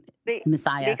person,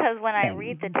 Messiah? Because when thing? I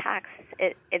read the text,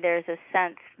 there's a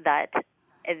sense that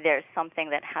there's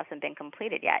something that hasn't been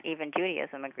completed yet. Even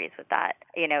Judaism agrees with that.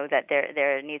 That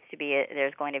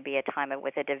there's going to be a time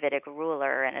with a Davidic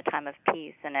ruler and a time of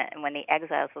peace, and when the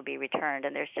exiles will be returned.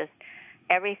 And there's just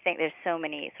everything. There's so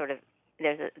many sort of.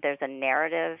 There's a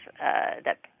narrative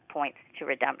that points to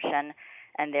redemption,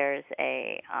 and there's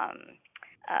a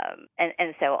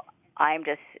and so I'm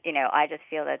just I just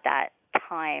feel that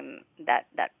time that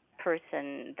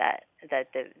person that that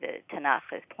the Tanakh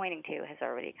is pointing to has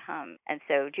already come. And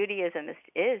so Judaism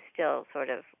is still sort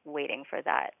of waiting for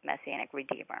that Messianic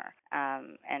Redeemer.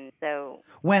 And so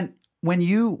when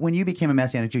you became a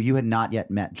Messianic Jew, you had not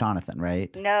yet met Jonathan,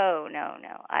 right? No.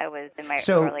 I was in my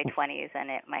early 20s, and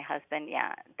my husband,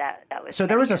 that was. So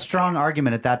there was a strong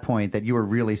argument at that point that you were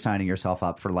really signing yourself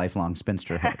up for lifelong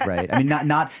spinsterhood, right? I mean,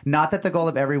 not that the goal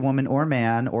of every woman or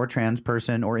man or trans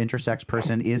person or intersex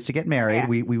person is to get married.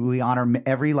 Yeah. We honor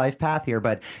every life path here,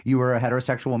 but you were a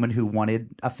heterosexual woman who wanted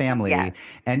a family,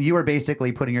 and you were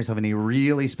basically putting yourself in a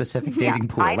really specific dating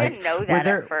pool. I didn't know that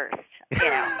at first.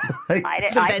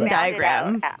 I Venn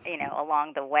diagram. Out,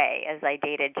 along the way as I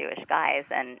dated Jewish guys,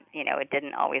 and it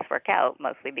didn't always work out,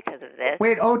 mostly because of this.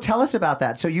 Wait, tell us about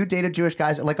that. So you dated Jewish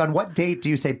guys. Like, on what date do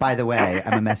you say, by the way,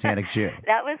 I'm a Messianic Jew?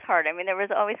 That was hard. I mean, there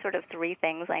was always sort of three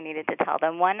things I needed to tell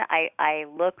them. One, I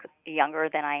look younger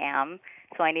than I am,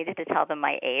 so I needed to tell them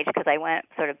my age, because I went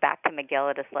sort of back to McGill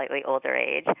at a slightly older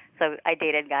age. So I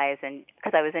dated guys, and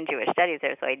because I was in Jewish studies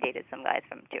there, so I dated some guys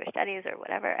from Jewish studies or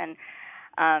whatever, and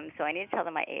so I needed to tell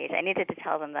them my age. I needed to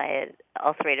tell them that I had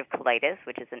ulcerative colitis,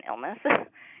 which is an illness.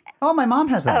 Oh, my mom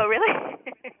has that. Oh, really?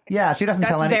 Yeah, she doesn't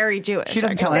tell That's very Jewish. She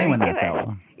doesn't tell anyone that,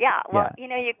 though. Yeah, well,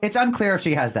 it's unclear if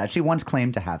she has that. She once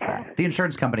claimed to have that. The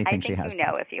insurance company thinks she has that. I think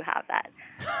you know if you have that.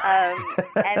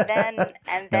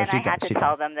 And then I had to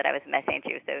tell them that I was a Messianic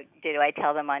Jew. So do I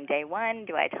tell them on day one?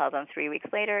 Do I tell them 3 weeks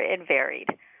later? It varied.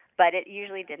 But it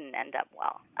usually didn't end up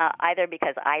well, either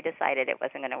because I decided it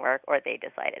wasn't going to work or they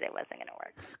decided it wasn't going to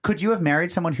work. Could you have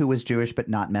married someone who was Jewish but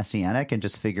not Messianic and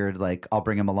just figured, like, I'll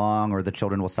bring him along or the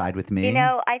children will side with me?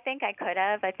 I think I could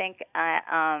have. I think, I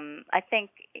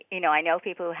know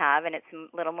people who have, and it's a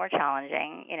little more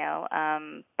challenging,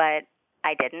 but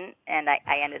I didn't, and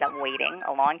I ended up waiting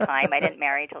a long time. I didn't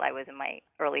marry till I was in my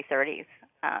early 30s.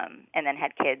 And then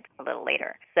had kids a little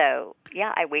later. So,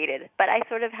 I waited. But I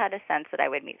sort of had a sense that I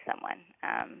would meet someone,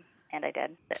 and I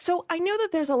did. So I know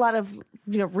that there's a lot of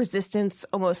resistance,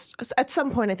 almost at some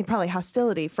point, I think probably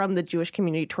hostility from the Jewish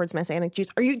community towards Messianic Jews.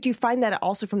 Do you find that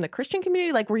also from the Christian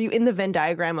community? Like, were you in the Venn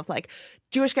diagram of, like,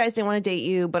 Jewish guys didn't want to date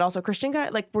you, but also Christian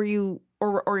guys? Like, were you,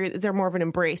 or is there more of an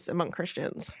embrace among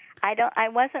Christians? I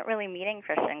wasn't really meeting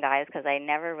Christian guys because I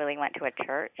never really went to a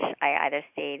church. I either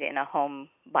stayed in a home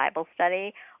Bible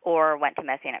study or went to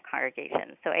Messianic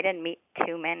congregations. So I didn't meet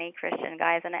too many Christian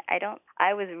guys, and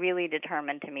I was really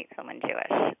determined to meet someone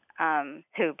Jewish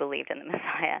who believed in the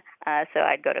Messiah. So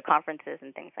I'd go to conferences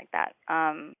and things like that.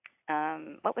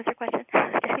 What was your question?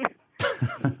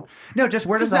 No, just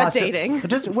where does the dating?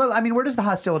 Where does the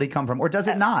hostility come from, or does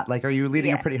it not? Like, are you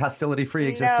leading a pretty hostility-free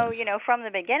existence? No, from the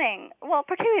beginning. Well,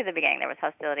 particularly at the beginning, there was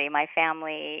hostility. My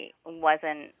family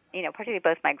wasn't. Particularly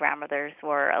both my grandmothers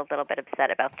were a little bit upset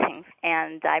about things,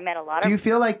 and I met a lot of. Do you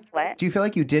feel like what?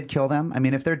 You did kill them? I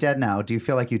mean, if they're dead now, do you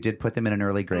feel like you did put them in an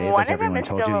early grave? One as of them everyone is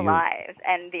told still you? alive,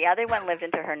 and the other one lived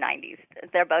into her 90s.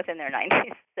 They're both in their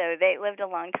 90s, so they lived a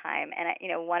long time. And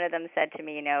one of them said to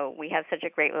me, we have such a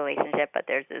great relationship, but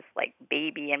there's this like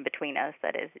baby in between us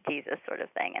that is Jesus, sort of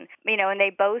thing. And and they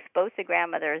both the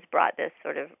grandmothers brought this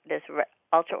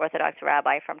ultra Orthodox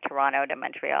rabbi from Toronto to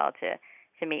Montreal to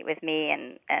meet with me,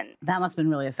 and that must have been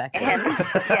really effective. And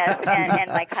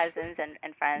my cousins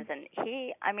and friends, and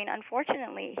he,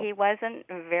 unfortunately, he wasn't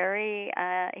very.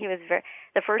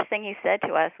 The first thing he said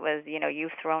to us was,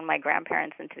 you've thrown my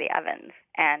grandparents into the ovens,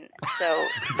 and so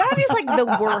that is like the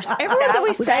worst. Everyone's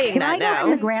always saying that now. Can I go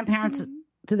from the grandparents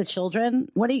to the children?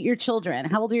 What are your children?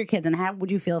 How old are your kids, and how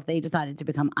would you feel if they decided to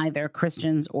become either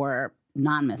Christians or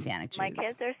non-Messianic Jews? My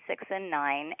kids are 6 and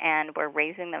 9, and we're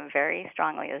raising them very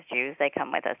strongly as Jews. They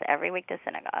come with us every week to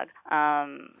synagogue.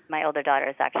 My older daughter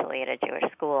is actually at a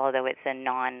Jewish school, although it's a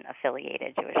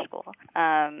non-affiliated Jewish school.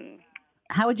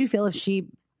 How would you feel if she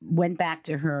went back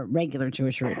to her regular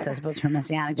Jewish roots as opposed to her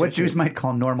Messianic Jewish What Jews roots? might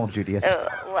call normal Judaism.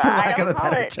 Well, I don't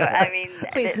call it.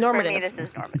 Please, normative. For me, this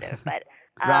is normative, but.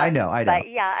 I know. But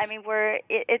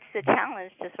it's a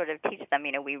challenge to sort of teach them.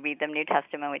 We read them New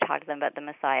Testament, we talk to them about the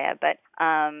Messiah, but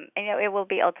it will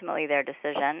be ultimately their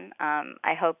decision.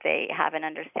 I hope they have an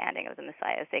understanding of the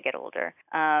Messiah as they get older.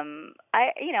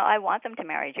 I want them to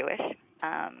marry Jewish,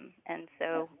 and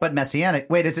so. But Messianic.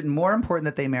 Wait, is it more important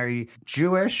that they marry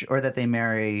Jewish or that they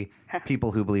marry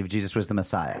people who believe Jesus was the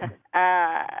Messiah?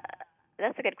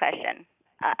 That's a good question.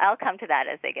 I'll come to that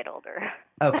as they get older.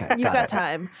 Okay. You've got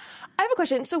time. I have a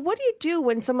question. So what do you do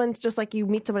when someone's just like, you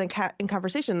meet someone in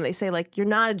conversation and they say, like, you're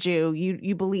not a Jew,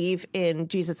 you believe in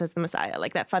Jesus as the Messiah,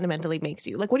 like that fundamentally makes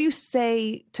you. Like, what do you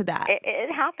say to that?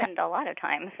 It happened a lot of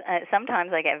times.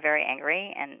 Sometimes I get very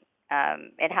angry and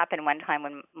it happened one time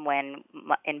when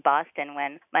in Boston,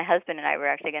 when my husband and I were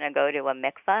actually going to go to a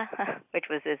mikveh, which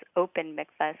was this open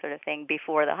mikveh sort of thing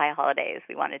before the high holidays.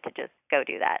 We wanted to just go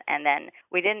do that. And then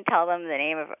we didn't tell them the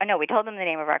name of, we told them the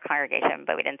name of our congregation,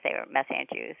 but we didn't say we were Messianic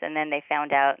Jews. And then they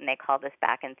found out and they called us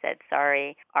back and said,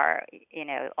 sorry,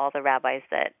 all the rabbis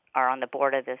that are on the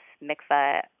board of this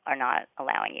mikveh are not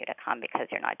allowing you to come because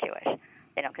you're not Jewish.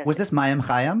 They don't. Was this Mayim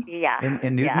Chaim? Yeah.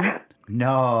 In Newton? Yeah.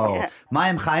 No. Yeah.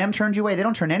 Mayim Chaim turned you away. They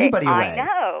don't turn anybody away. I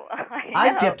know.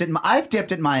 I've dipped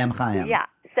at Mayim Chaim. Yeah.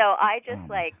 So I just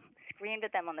screamed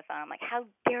at them on the phone. I'm like, how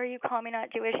dare you call me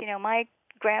not Jewish? My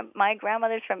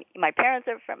grandmother's from, my parents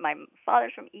are from, my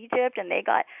father's from Egypt, and they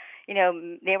got,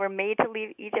 they were made to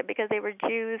leave Egypt because they were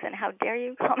Jews, and how dare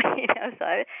you call me? So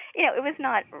it was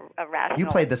not a rational.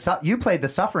 You played the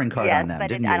suffering card on them,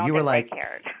 didn't you? You were like,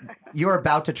 you were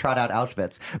about to trot out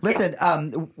Auschwitz.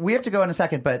 Listen, we have to go in a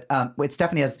second, but wait,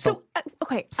 Stephanie has. So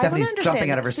okay, Stephanie's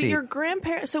jumping out of her seat. So your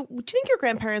grandparents. So do you think your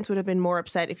grandparents would have been more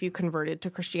upset if you converted to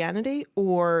Christianity,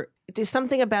 or is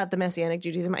something about the Messianic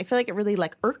Judaism? I feel like it really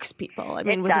irks people. I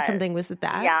mean, was it something? Was it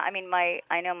that? Yeah, I mean,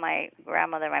 I know my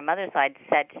grandmother, my mother's side,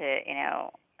 said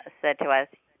to us,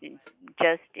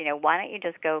 just why don't you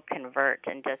just go convert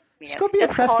and just go be a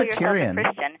call Presbyterian,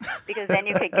 yourself a Christian, because then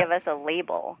you could give us a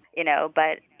label,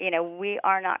 but we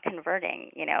are not converting.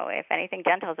 If anything,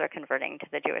 Gentiles are converting to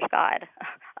the Jewish God.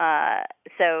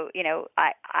 So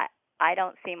I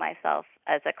don't see myself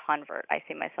as a convert. I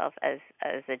see myself as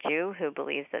a Jew who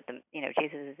believes that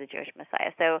Jesus is the Jewish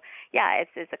Messiah. So yeah,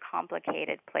 it's a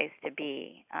complicated place to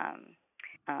be.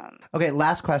 Okay,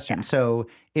 last question. Yeah. So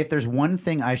if there's one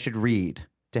thing I should read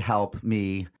to help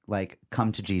me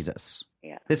come to Jesus.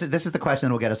 Yeah. This is the question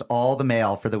that will get us all the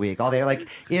mail for the week. All day,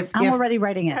 I'm already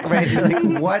writing it.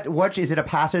 Right, what is it? A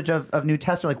passage of New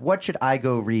Testament? What should I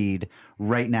go read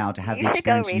right now to have the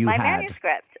experience you had? You should go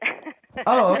read my manuscript.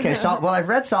 Oh, okay. Well, I've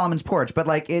read Solomon's Porch, but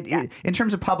in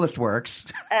terms of published works,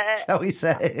 shall we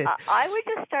say? I would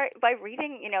just start by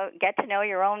reading, get to know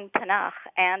your own Tanakh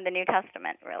and the New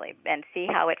Testament, really, and see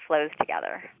how it flows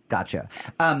together. Gotcha.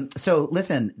 So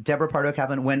listen, Deborah Pardo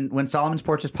Kaplan, when Solomon's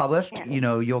Porch is published,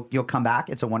 you'll come back.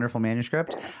 It's a wonderful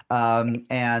manuscript,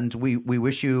 and we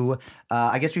wish you.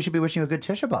 I guess we should be wishing you a good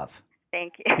Tisha B'Av.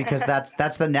 Thank you. Because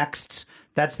that's the next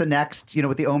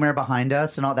with the Omer behind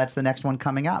us and all, that's the next one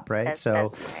coming up, right? That's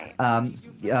right.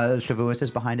 Shavuos is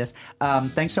behind us.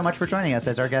 Thanks so much for joining us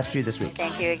as our guest Jew this week.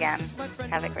 Thank you again.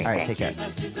 Have a great day. All right, take care.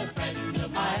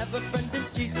 I have a friend in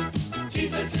Jesus.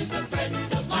 Jesus is a friend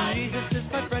of mine. Jesus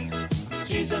is my friend.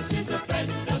 Jesus is a friend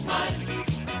of mine.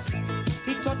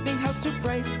 He taught me how to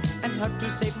pray and how to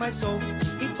save my soul.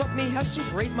 He taught me how to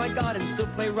praise my God and still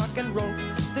play rock and roll.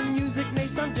 The music may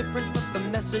sound different, but the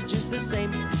message is the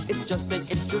same. It's just an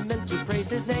instrument to praise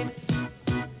his name.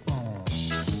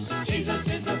 Jesus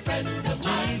is a friend of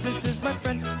mine. Jesus is my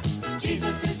friend.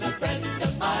 Jesus is a friend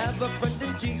of mine. I have a friend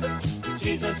in Jesus.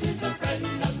 Jesus is a friend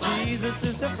of mine. Jesus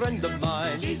is a friend of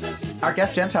mine. Our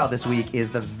guest Gentile this week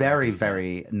is the very,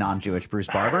 very non-Jewish Bruce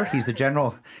Barber. He's the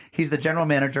general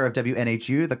manager of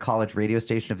WNHU, the college radio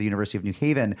station of the University of New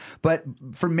Haven. But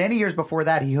for many years before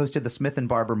that, he hosted the Smith and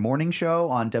Barber morning show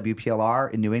on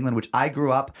WPLR in New England, which I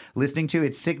grew up listening to.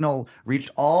 Its signal reached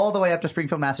all the way up to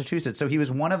Springfield, Massachusetts. So he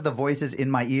was one of the voices in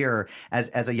my ear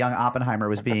as a young Oppenheimer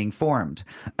was being formed.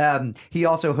 He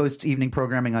also hosts evening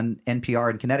programming on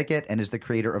NPR in Connecticut and is the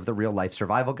creator of the Real Life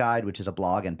Survival Guide, which is a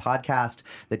blog and podcast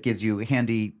that gives you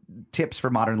handy tips for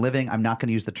modern living. I'm not going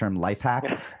to use the term life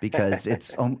hack because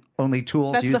it's only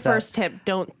tools. That's the first tip.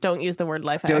 Don't use the word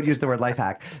life hack. Don't use the word life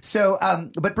hack. So,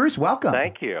 but Bruce, welcome.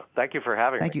 Thank you. Thank you for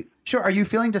having me. Thank you. Sure. Are you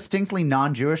feeling distinctly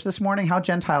non-Jewish this morning? How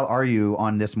Gentile are you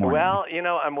on this morning? Well,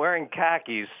 I'm wearing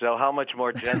khakis, so how much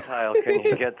more Gentile can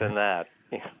you get than that?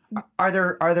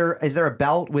 Is there a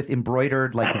belt with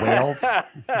embroidered whales?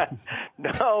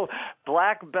 No,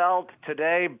 black belt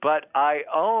today, but I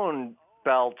own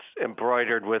belts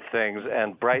embroidered with things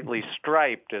and brightly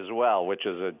striped as well, which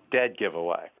is a dead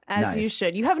giveaway. As you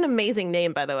should. You have an amazing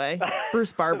name, by the way,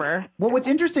 Bruce Barber. Well, what's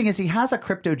interesting is he has a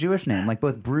crypto-Jewish name,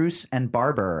 both Bruce and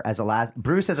Barber as a last.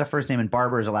 Bruce as a first name and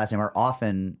Barber as a last name are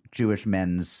often Jewish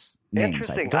men's names.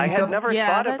 Interesting. I had never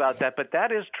thought about that, but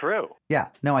that is true. Yeah.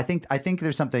 No, I think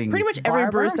there's something. Pretty much every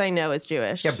Bruce I know is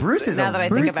Jewish. Yeah, Bruce is. Now that I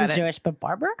think about it, Jewish, but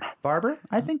Barber,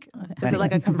 I think. Is it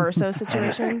like a converso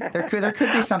situation? There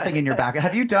could be something in your background.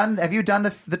 Have you done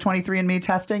the 23andMe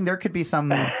testing? There could be some.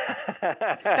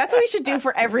 That's what we should do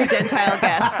for every Gentile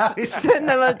guest. Send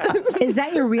them Is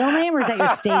that your real name or is that your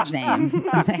stage name?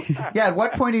 Yeah. At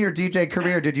what point in your DJ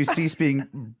career did you cease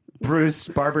being Bruce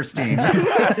Barberstein?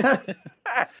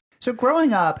 So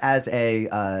growing up as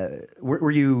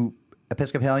were you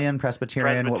Episcopalian,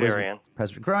 Presbyterian? Presbyterian.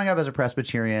 Growing up as a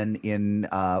Presbyterian in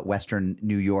Western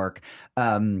New York,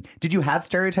 did you have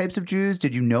stereotypes of Jews?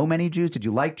 Did you know many Jews? Did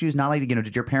you like Jews? Not like,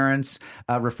 did your parents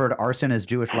refer to arson as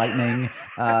Jewish lightning?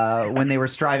 When they were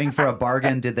striving for a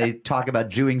bargain, did they talk about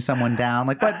Jewing someone down?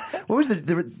 Like what was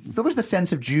the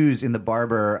sense of Jews in the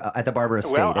Barber at the Barber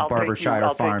estate at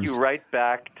Barbershire Farms? I'll take you right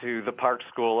back to the Park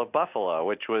School of Buffalo,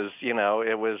 which was, it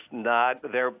was not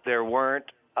there weren't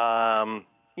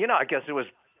I guess it was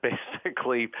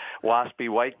basically waspy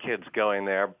white kids going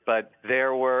there, but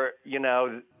there were,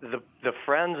 the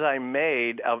friends I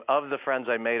made, of the friends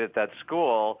I made at that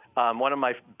school, one of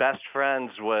my best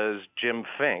friends was Jim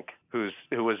Fink, who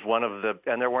was one of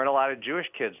and there weren't a lot of Jewish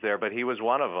kids there, but he was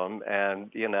one of them,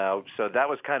 and, so that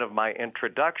was kind of my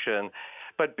introduction.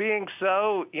 But being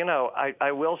so,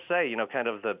 I will say,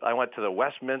 I went to the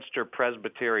Westminster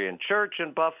Presbyterian Church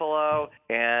in Buffalo,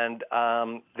 and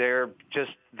there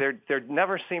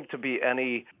never seemed to be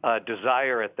any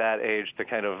desire at that age to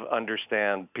kind of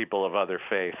understand people of other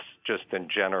faiths, just in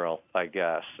general, I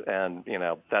guess. And,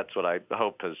 that's what I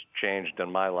hope has changed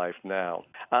in my life now.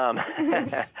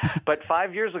 But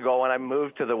 5 years ago, when I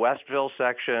moved to the Westville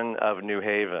section of New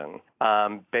Haven,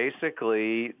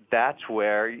 basically that's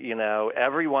where,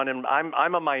 everyone,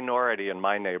 I'm a minority in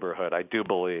my neighborhood, I do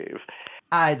believe.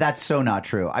 That's so not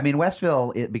true. I mean,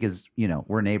 Westville, because,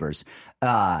 we're neighbors.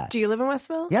 Do you live in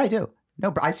Westville? Yeah, I do.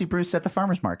 No, I see Bruce at the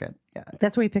farmer's market. Yeah.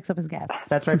 That's where he picks up his guests.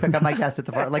 That's where I pick up my guests at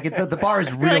the farm. Like the bar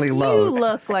is really low. You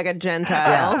look like a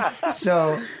Gentile. Yeah.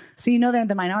 So they're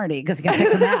the minority because you got to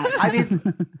pick them out. I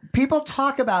mean, people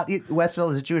talk about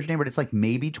Westville as a Jewish neighborhood. It's like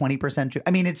maybe 20% Jewish.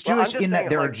 I mean, it's Jewish in that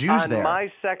there are Jews there. In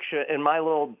my section, in my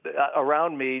little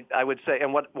around me, I would say,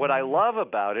 and what I love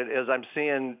about it is I'm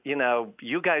seeing,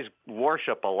 you guys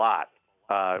worship a lot.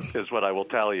 Is what I will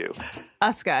tell you.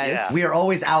 Us guys. Yeah. We are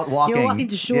always out walking. You're walking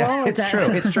to shul? Yeah, it's true.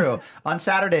 It's true. On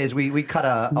Saturdays, we cut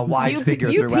a wide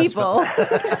figure through people.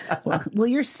 Westville. well,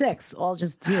 you're six, all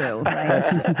just you. Right?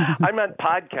 I meant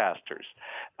podcasters.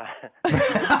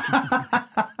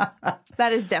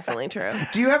 That is definitely true.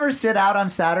 Do you ever sit out on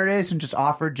Saturdays and just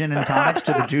offer gin and tonics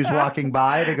to the Jews walking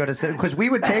by to go to sit? Because we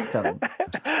would take them.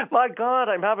 My God,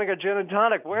 I'm having a gin and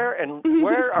tonic. Where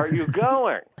are you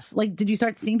going? Like, did you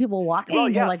start seeing people walking? Well,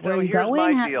 yeah. Like, where are you here's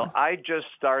going? My deal. I just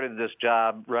started this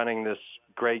job running this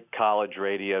great college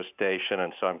radio station,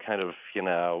 and so I'm kind of,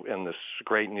 in this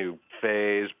great new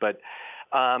phase. But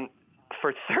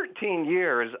for 13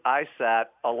 years, I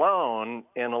sat alone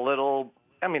in a little.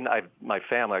 I mean, my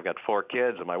family, I've got 4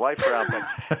 kids and my wife around,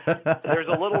 but there's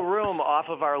a little room off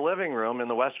of our living room in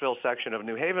the Westville section of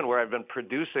New Haven where I've been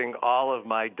producing all of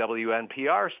my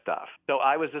WNPR stuff. So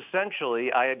I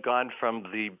had gone from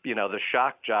the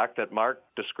shock jock that Mark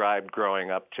described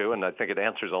growing up to, and I think it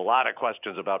answers a lot of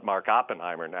questions about Mark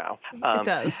Oppenheimer now. It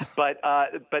does. But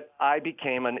I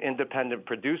became an independent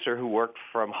producer who worked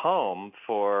from home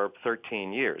for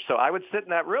 13 years. So I would sit in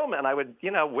that room and I would,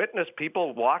 witness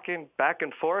people walking back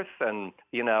and forth and,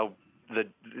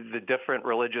 the different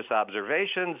religious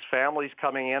observations, families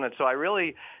coming in. And so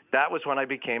that was when I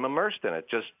became immersed in it,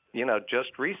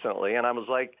 just recently. And I was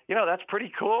like, that's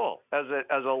pretty cool. As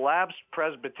a lapsed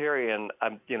Presbyterian,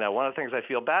 one of the things I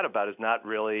feel bad about is not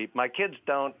really, my kids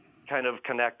don't kind of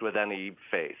connect with any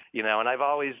faith, and I've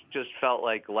always just felt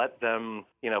like let them,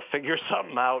 figure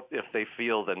something out if they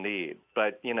feel the need.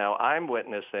 But, I'm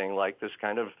witnessing like this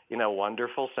kind of,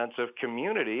 wonderful sense of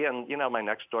community. And, my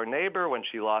next door neighbor, when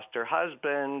she lost her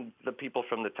husband, the people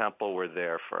from the temple were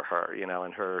there for her,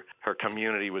 and her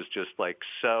community was just like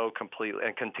so completely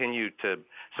and continued to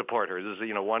support her. This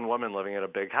is, one woman living in a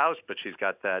big house, but she's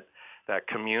got that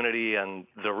community and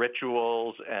the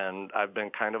rituals, and I've been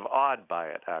kind of awed by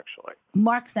it, actually.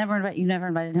 Mark's you never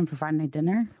invited him for Friday night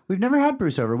dinner? We've never had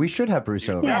Bruce over. We should have Bruce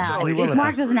over. Yeah, if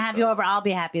Mark doesn't have you over, I'll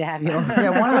be happy to have you over.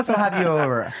 Yeah, one of us will have you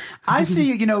over. I see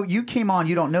you, you came on,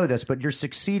 you don't know this, but you're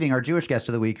succeeding our Jewish guest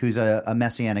of the week, who's a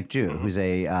Messianic Jew, who's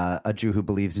a Jew who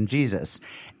believes in Jesus.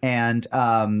 And,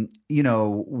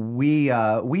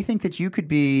 we think that you could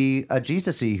be a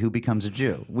Jesus-y who becomes a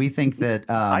Jew. We think that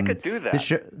I could do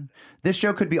that. This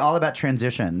show could be all about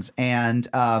transitions, and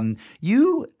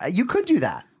you could do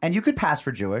that, and you could pass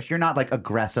for Jewish. You're not like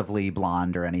aggressively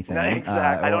blonde or anything. No,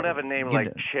 exactly. I don't have a name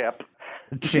like Chip.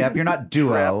 Chip, you're not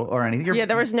Duo or anything.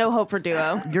 There was no hope for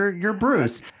Duo. You're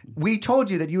Bruce. We told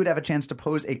you that you would have a chance to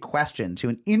pose a question to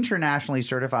an internationally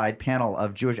certified panel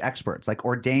of Jewish experts, like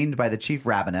ordained by the chief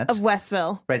rabbinate of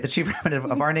Westville, right? The chief rabbinate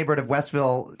of our neighborhood of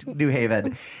Westville, New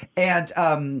Haven,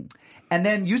 And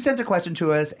then you sent a question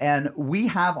to us, and we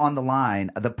have on the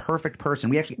line the perfect person.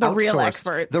 We actually The real outsourced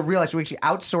expert. the real expert. We actually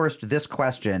outsourced this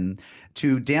question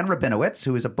to Dan Rabinowitz,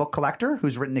 who is a book collector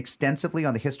who's written extensively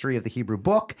on the history of the Hebrew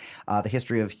book, the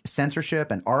history of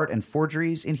censorship and art and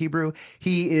forgeries in Hebrew.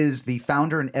 He is the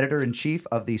founder and editor-in-chief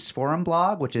of the Sforim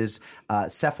blog, which is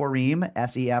Sephorim,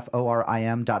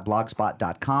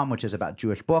 SEFORIM.blogspot.com, which is about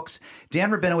Jewish books.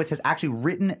 Dan Rabinowitz has actually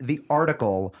written the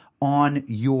article on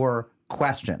your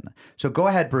question. So go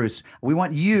ahead, Bruce. We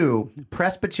want you,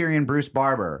 Presbyterian Bruce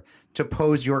Barber, to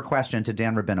pose your question to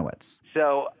Dan Rabinowitz.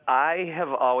 So I have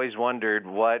always wondered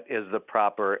what is the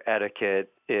proper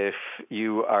etiquette if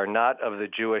you are not of the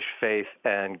Jewish faith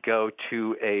and go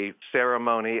to a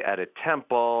ceremony at a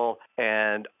temple,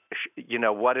 and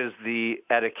what is the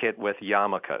etiquette with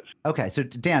yarmulkes? Okay, so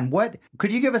Dan, could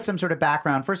you give us some sort of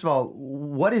background? First of all,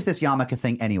 what is this yarmulke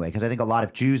thing anyway? Because I think a lot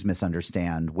of Jews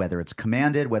misunderstand whether it's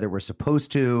commanded, whether we're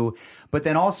supposed to, but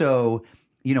then also,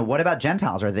 what about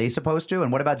Gentiles? Are they supposed to?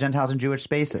 And what about Gentiles in Jewish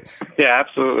spaces? Yeah,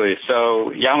 absolutely.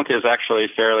 So yarmulke is actually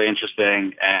fairly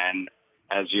interesting, and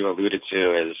as you alluded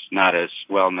to, is not as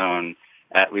well known,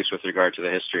 at least with regard to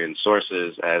the history and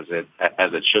sources, as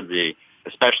it should be,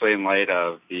 especially in light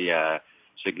of the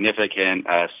significant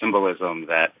symbolism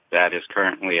that is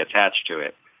currently attached to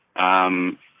it.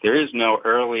 There is no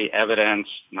early evidence,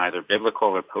 neither biblical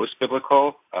or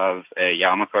post-biblical, of a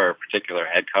yarmulke or a particular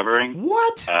head covering.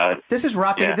 What? This is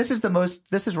rocking. Yeah. This is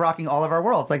rocking all of our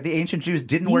worlds. Like the ancient Jews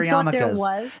didn't wear thought yarmulkes. there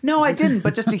was? No, I didn't.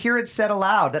 But just to hear it said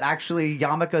aloud that actually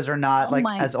yarmulkes are not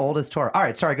as old as Torah. All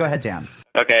right, sorry. Go ahead, Dan.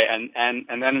 Okay,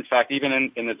 and then in fact,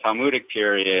 even in the Talmudic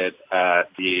period,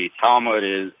 the Talmud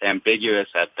is ambiguous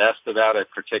at best about a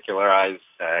particularized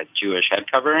Jewish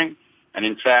head covering. And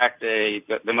in fact,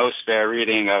 the most fair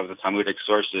reading of the Talmudic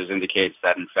sources indicates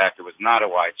that in fact it was not a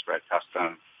widespread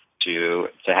custom to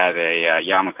have a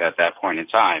yarmulke at that point in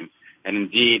time. And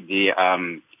indeed, the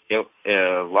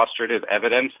illustrative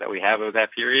evidence that we have of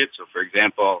that period. So, for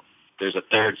example, there's a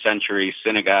 3rd century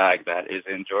synagogue that is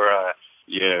in Dura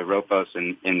Europos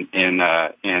in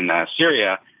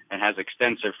Syria, and has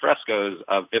extensive frescoes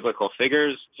of biblical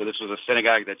figures. So this was a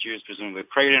synagogue that Jews presumably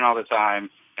prayed in all the time,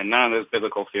 and none of those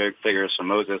biblical figures from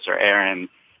Moses or Aaron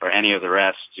or any of the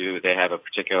rest do they have a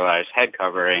particularized head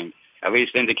covering, at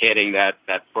least indicating that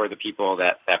for the people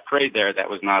that prayed there, that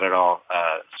was not at all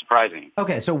surprising.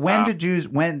 Okay, so when did Jews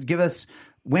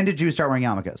start wearing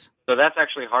yarmulkes? So that's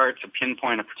actually hard to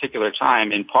pinpoint a particular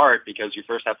time, in part because you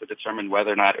first have to determine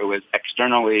whether or not it was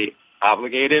externally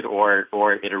obligated or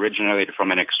it originated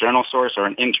from an external source or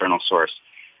an internal source.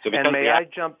 So and may I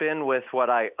jump in with what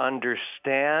I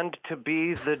understand to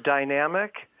be the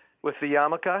dynamic with the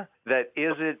yarmulke? That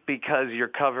is it because you're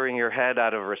covering your head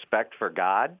out of respect for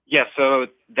God? Yes, so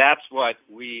that's what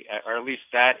or at least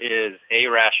that is a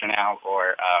rationale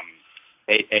or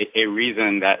a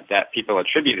reason that people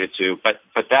attribute it to, but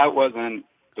that wasn't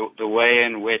the way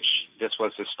in which this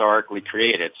was historically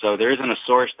created. So there isn't a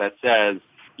source that says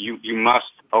you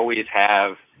must always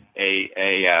have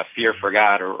a fear for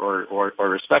God or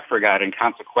respect for God, and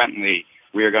consequently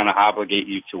we are going to obligate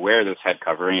you to wear this head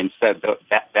covering. Instead,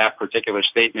 that particular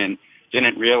statement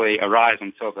didn't really arise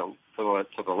until the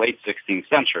late 16th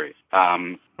century.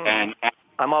 And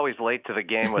I'm always late to the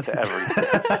game with everything.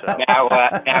 So. Now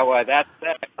that's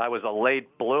I was a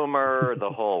late bloomer,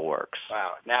 the whole works.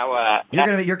 Wow. Now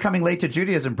you're coming late to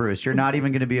Judaism, Bruce. You're not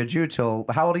even going to be a Jew till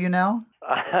how old are you now?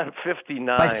 I'm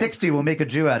 59. By 60, we'll make a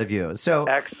Jew out of you. So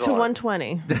excellent. To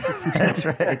 120. That's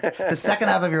right. The second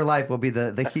half of your life will be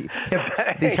the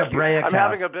Hebraic I'm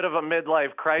half. having a bit of a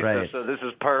midlife crisis, Right. So this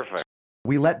is perfect.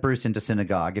 We let Bruce into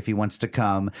synagogue if he wants to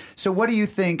come. So what do you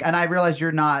think? And I realize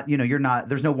you're not,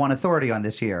 there's no one authority on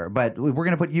this here, but we're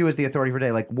going to put you as the authority for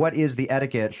today. Like, what is the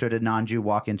etiquette should a non-Jew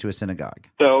walk into a synagogue?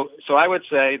 So I would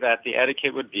say that the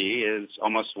etiquette would be is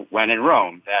almost when in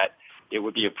Rome, that it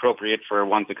would be appropriate for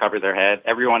one to cover their head.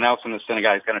 Everyone else in the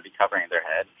synagogue is going to be covering their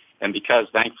head. And because,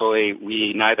 thankfully,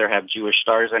 we neither have Jewish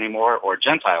stars anymore or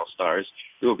Gentile stars,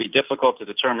 it will be difficult to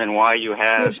determine why you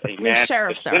have a man in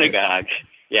the synagogue.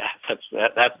 Yeah, that's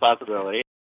a possibility.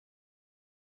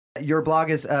 Your blog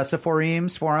is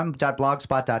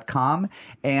Sephorim.blogspot.com.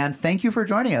 And thank you for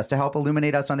joining us to help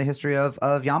illuminate us on the history of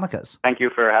yarmulkes. Thank you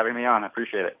for having me on. I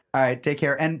appreciate it. All right, take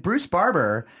care. And Bruce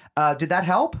Barber, did that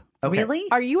help? Okay. Really?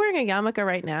 Are you wearing a yarmulke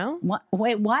right now?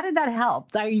 Wait, why did that help?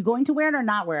 Are you going to wear it or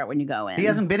not wear it when you go in? He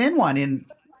hasn't been in one in...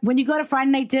 When you go to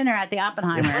Friday night dinner at the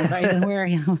Oppenheimers, are you going to wear a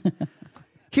yarmulke?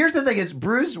 Here's the thing is,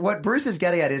 what Bruce is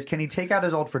getting at is, can he take out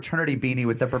his old fraternity beanie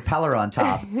with the propeller on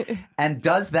top? And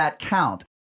does that count?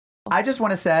 I just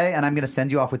want to say, and I'm going to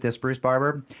send you off with this, Bruce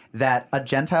Barber, that a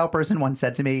Gentile person once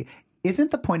said to me,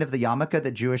 Isn't the point of the yarmulke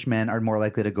that Jewish men are more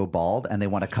likely to go bald and they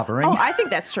want a covering? Oh, I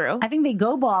think that's true. I think they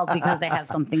go bald because they have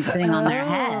something sitting on their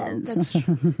heads. That's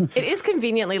true. It is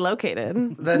conveniently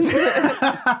located. That's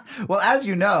well, as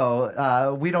you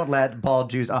know, we don't let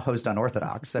bald Jews host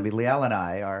Unorthodox. I mean, Liel and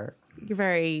I are You're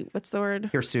very, what's the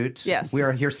word? hirsute. Yes. We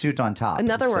are hirsute on top.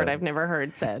 Another So- word I've never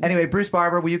heard said. Anyway, Bruce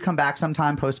Barber, will you come back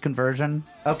sometime post-conversion?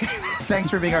 Okay. Thanks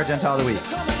for being our Gentile of the Week.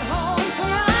 Coming home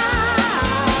tonight.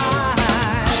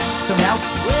 So now,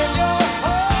 When you're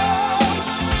home,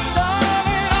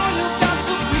 darling, all you got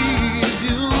to be is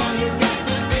you.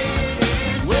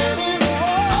 Waiting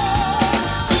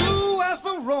to as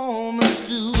the Romans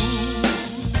do.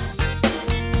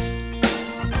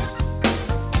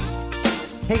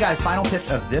 hey guys, final pitch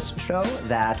of this show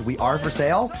that we are for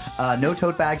sale. No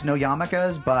tote bags, no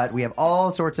yarmulkes, but we have all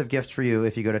sorts of gifts for you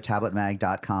if you go to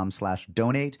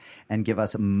tabletmag.com/donate and give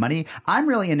us money. I'm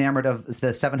really enamored of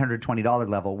the $720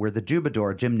 level where the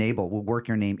Jubador, Jim Nabel, will work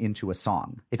your name into a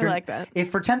song. If I you're, like that.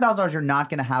 If for $10,000 you're not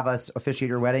going to have us officiate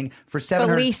your wedding, for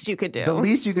 $700, least you could do. The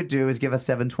least you could do is give us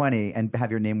 $720 and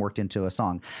have your name worked into a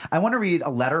song. I want to read a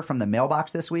letter from the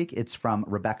mailbox this week. It's from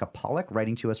Rebecca Pollock,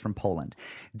 writing to us from Poland.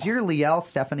 Dear Liel,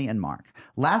 Stephanie, and Mark,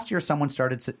 last year someone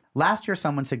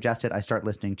suggested I start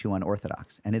listening to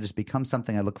Unorthodox, and it has become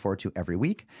something I look forward to every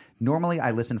week. Normally,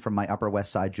 I listen from my Upper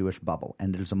West Side Jewish bubble,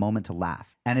 and it is a moment to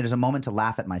laugh. And it is a moment to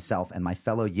laugh at myself and my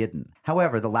fellow Yidden.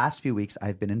 However, the last few weeks I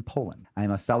have been in Poland. I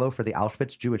am a fellow for the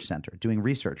Auschwitz Jewish Center, doing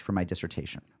research for my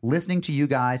dissertation. Listening to you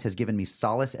guys has given me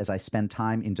solace as I spend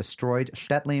time in destroyed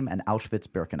Stettin and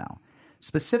Auschwitz-Birkenau.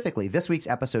 Specifically, this week's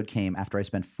episode came after I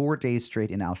spent 4 days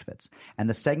straight in Auschwitz, and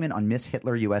the segment on Miss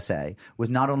Hitler USA was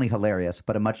not only hilarious,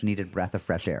 but a much-needed breath of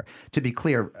fresh air. To be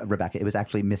clear, Rebecca, it was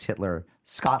actually Miss Hitler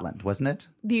Scotland, wasn't it?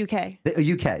 The UK.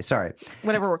 The UK, sorry.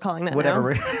 Whatever we're calling that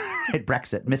Whatever. now.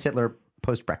 Brexit. Miss Hitler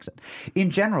post-Brexit. In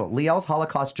general, Liel's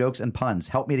Holocaust jokes and puns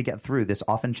helped me to get through this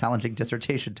often challenging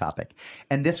dissertation topic.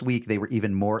 And this week, they were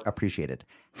even more appreciated.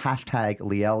 Hashtag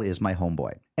Liel is my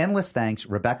homeboy. Endless thanks,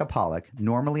 Rebecca Pollock,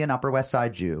 normally an Upper West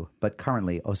Side Jew, but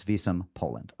currently Oswiecim,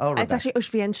 Poland. Oh, Rebecca. It's actually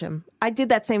Oświęcim. I did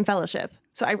that same fellowship.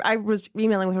 So I was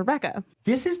emailing with Rebecca.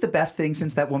 This is the best thing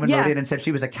since that woman Yeah. wrote in and said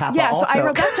she was a Kappa Yeah, also. so I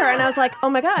wrote back to her and I was like, "Oh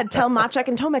my God, tell Maciek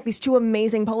and Tomek, these two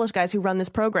amazing Polish guys who run this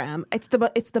program. It's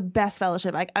the best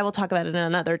fellowship. I will talk about it in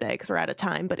another day because we're out of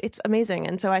time, but it's amazing."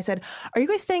 And so I said, "Are you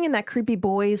guys staying in that creepy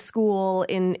boys' school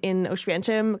in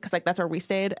Oświęcim? Because like that's where we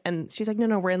stayed." And she's like,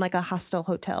 "No, we're in like a hostel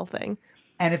hotel thing."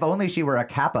 And if only she were a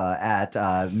Kappa at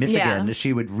Michigan, Yeah.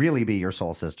 she would really be your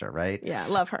soul sister, right? Yeah,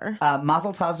 love her.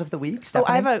 Mazel tovs of the week, Oh,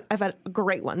 Stephanie? I've a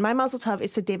great one. My mazel tov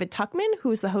is to David Tuckman,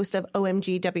 who's the host of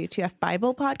OMG WTF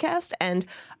Bible podcast and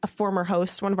a former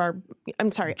host,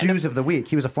 Jews of the week.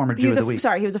 He was a former Jew of the week.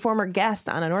 Sorry, he was a former guest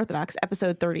on Unorthodox,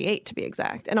 episode 38 to be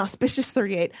exact, an auspicious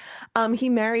 38. He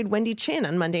married Wendy Chin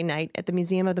on Monday night at the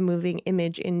Museum of the Moving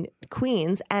Image in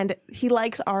Queens, and he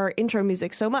likes our intro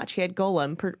music so much, he had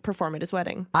Golem perform at his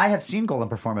wedding. I have seen Golem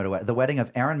perform at the wedding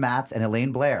of Aaron Matz and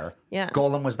Elaine Blair. Yeah.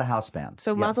 Golem was the house band.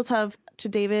 So mazel tov to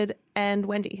David and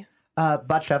Wendy.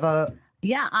 Batsheva,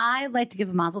 Yeah, I'd like to give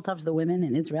a mazel tov to the women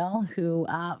in Israel who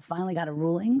finally got a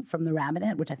ruling from the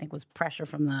rabbinate, which I think was pressure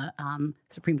from the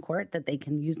Supreme Court that they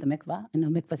can use the mikvah. I know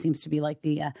mikvah seems to be like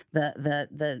the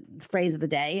phrase of the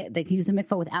day. They can use the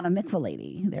mikvah without a mikvah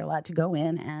lady. They're allowed to go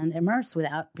in and immerse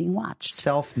without being watched.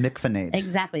 self-mikvanate.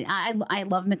 Exactly. I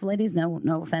love mikvah ladies. No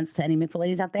offense to any mikvah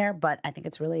ladies out there, but I think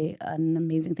it's really an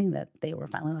amazing thing that they were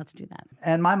finally allowed to do that.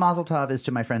 And my mazel tov is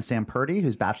to my friend Sam Purdy,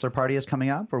 whose bachelor party is coming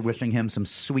up. We're wishing him some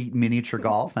sweet miniature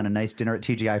golf and a nice dinner at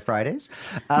TGI Fridays.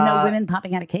 No women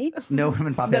popping out of cakes? No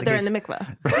women popping out They're of in cakes. the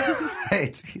mikvah.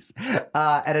 Right. Jeez.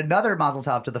 And another mazel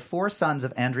tov to the 4 sons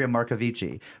of Andrea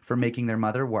Markovici for making their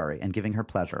mother worry and giving her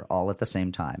pleasure all at the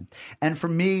same time. And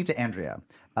from me to Andrea,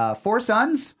 4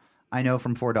 sons, I know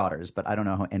from 4 daughters, but I don't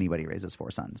know how anybody raises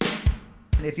 4 sons.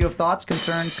 If you have thoughts,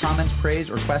 concerns, comments,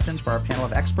 praise, or questions for our panel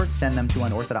of experts, send them to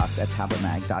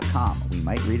unorthodox@tabletmag.com. We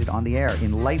might read it on the air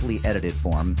in lightly edited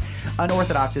form.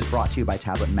 Unorthodox is brought to you by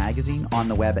Tablet Magazine on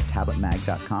the web at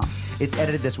tabletmag.com. It's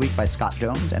edited this week by Scott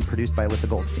Jones and produced by Alyssa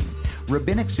Goldstein.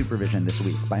 Rabbinic supervision this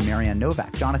week by Marianne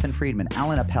Novak, Jonathan Friedman,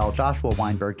 Alan Appel, Joshua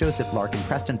Weinberg, Joseph Larkin,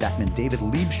 Preston Beckman, David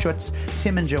Liebschutz,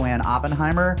 Tim and Joanne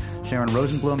Oppenheimer, Sharon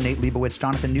Rosenblum, Nate Leibowitz,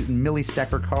 Jonathan Newton, Millie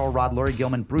Stecker, Carl Rod, Lori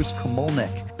Gilman, Bruce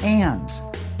Komolnik, and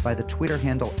by the Twitter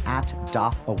handle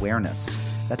 @DoffAwareness.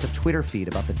 That's a Twitter feed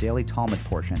about the Daily Talmud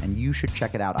portion, and you should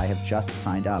check it out. I have just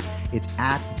signed up. It's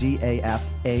at DAFAWARNESS,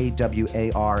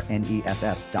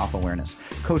 DAF Awareness.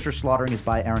 Kosher Slaughtering is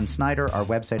by Aaron Snyder. Our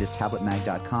website is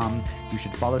tabletmag.com. You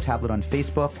should follow Tablet on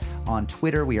Facebook. On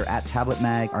Twitter, we are at Tablet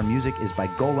Mag. Our music is by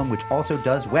Golem, which also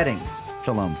does weddings.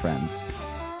 Shalom, friends.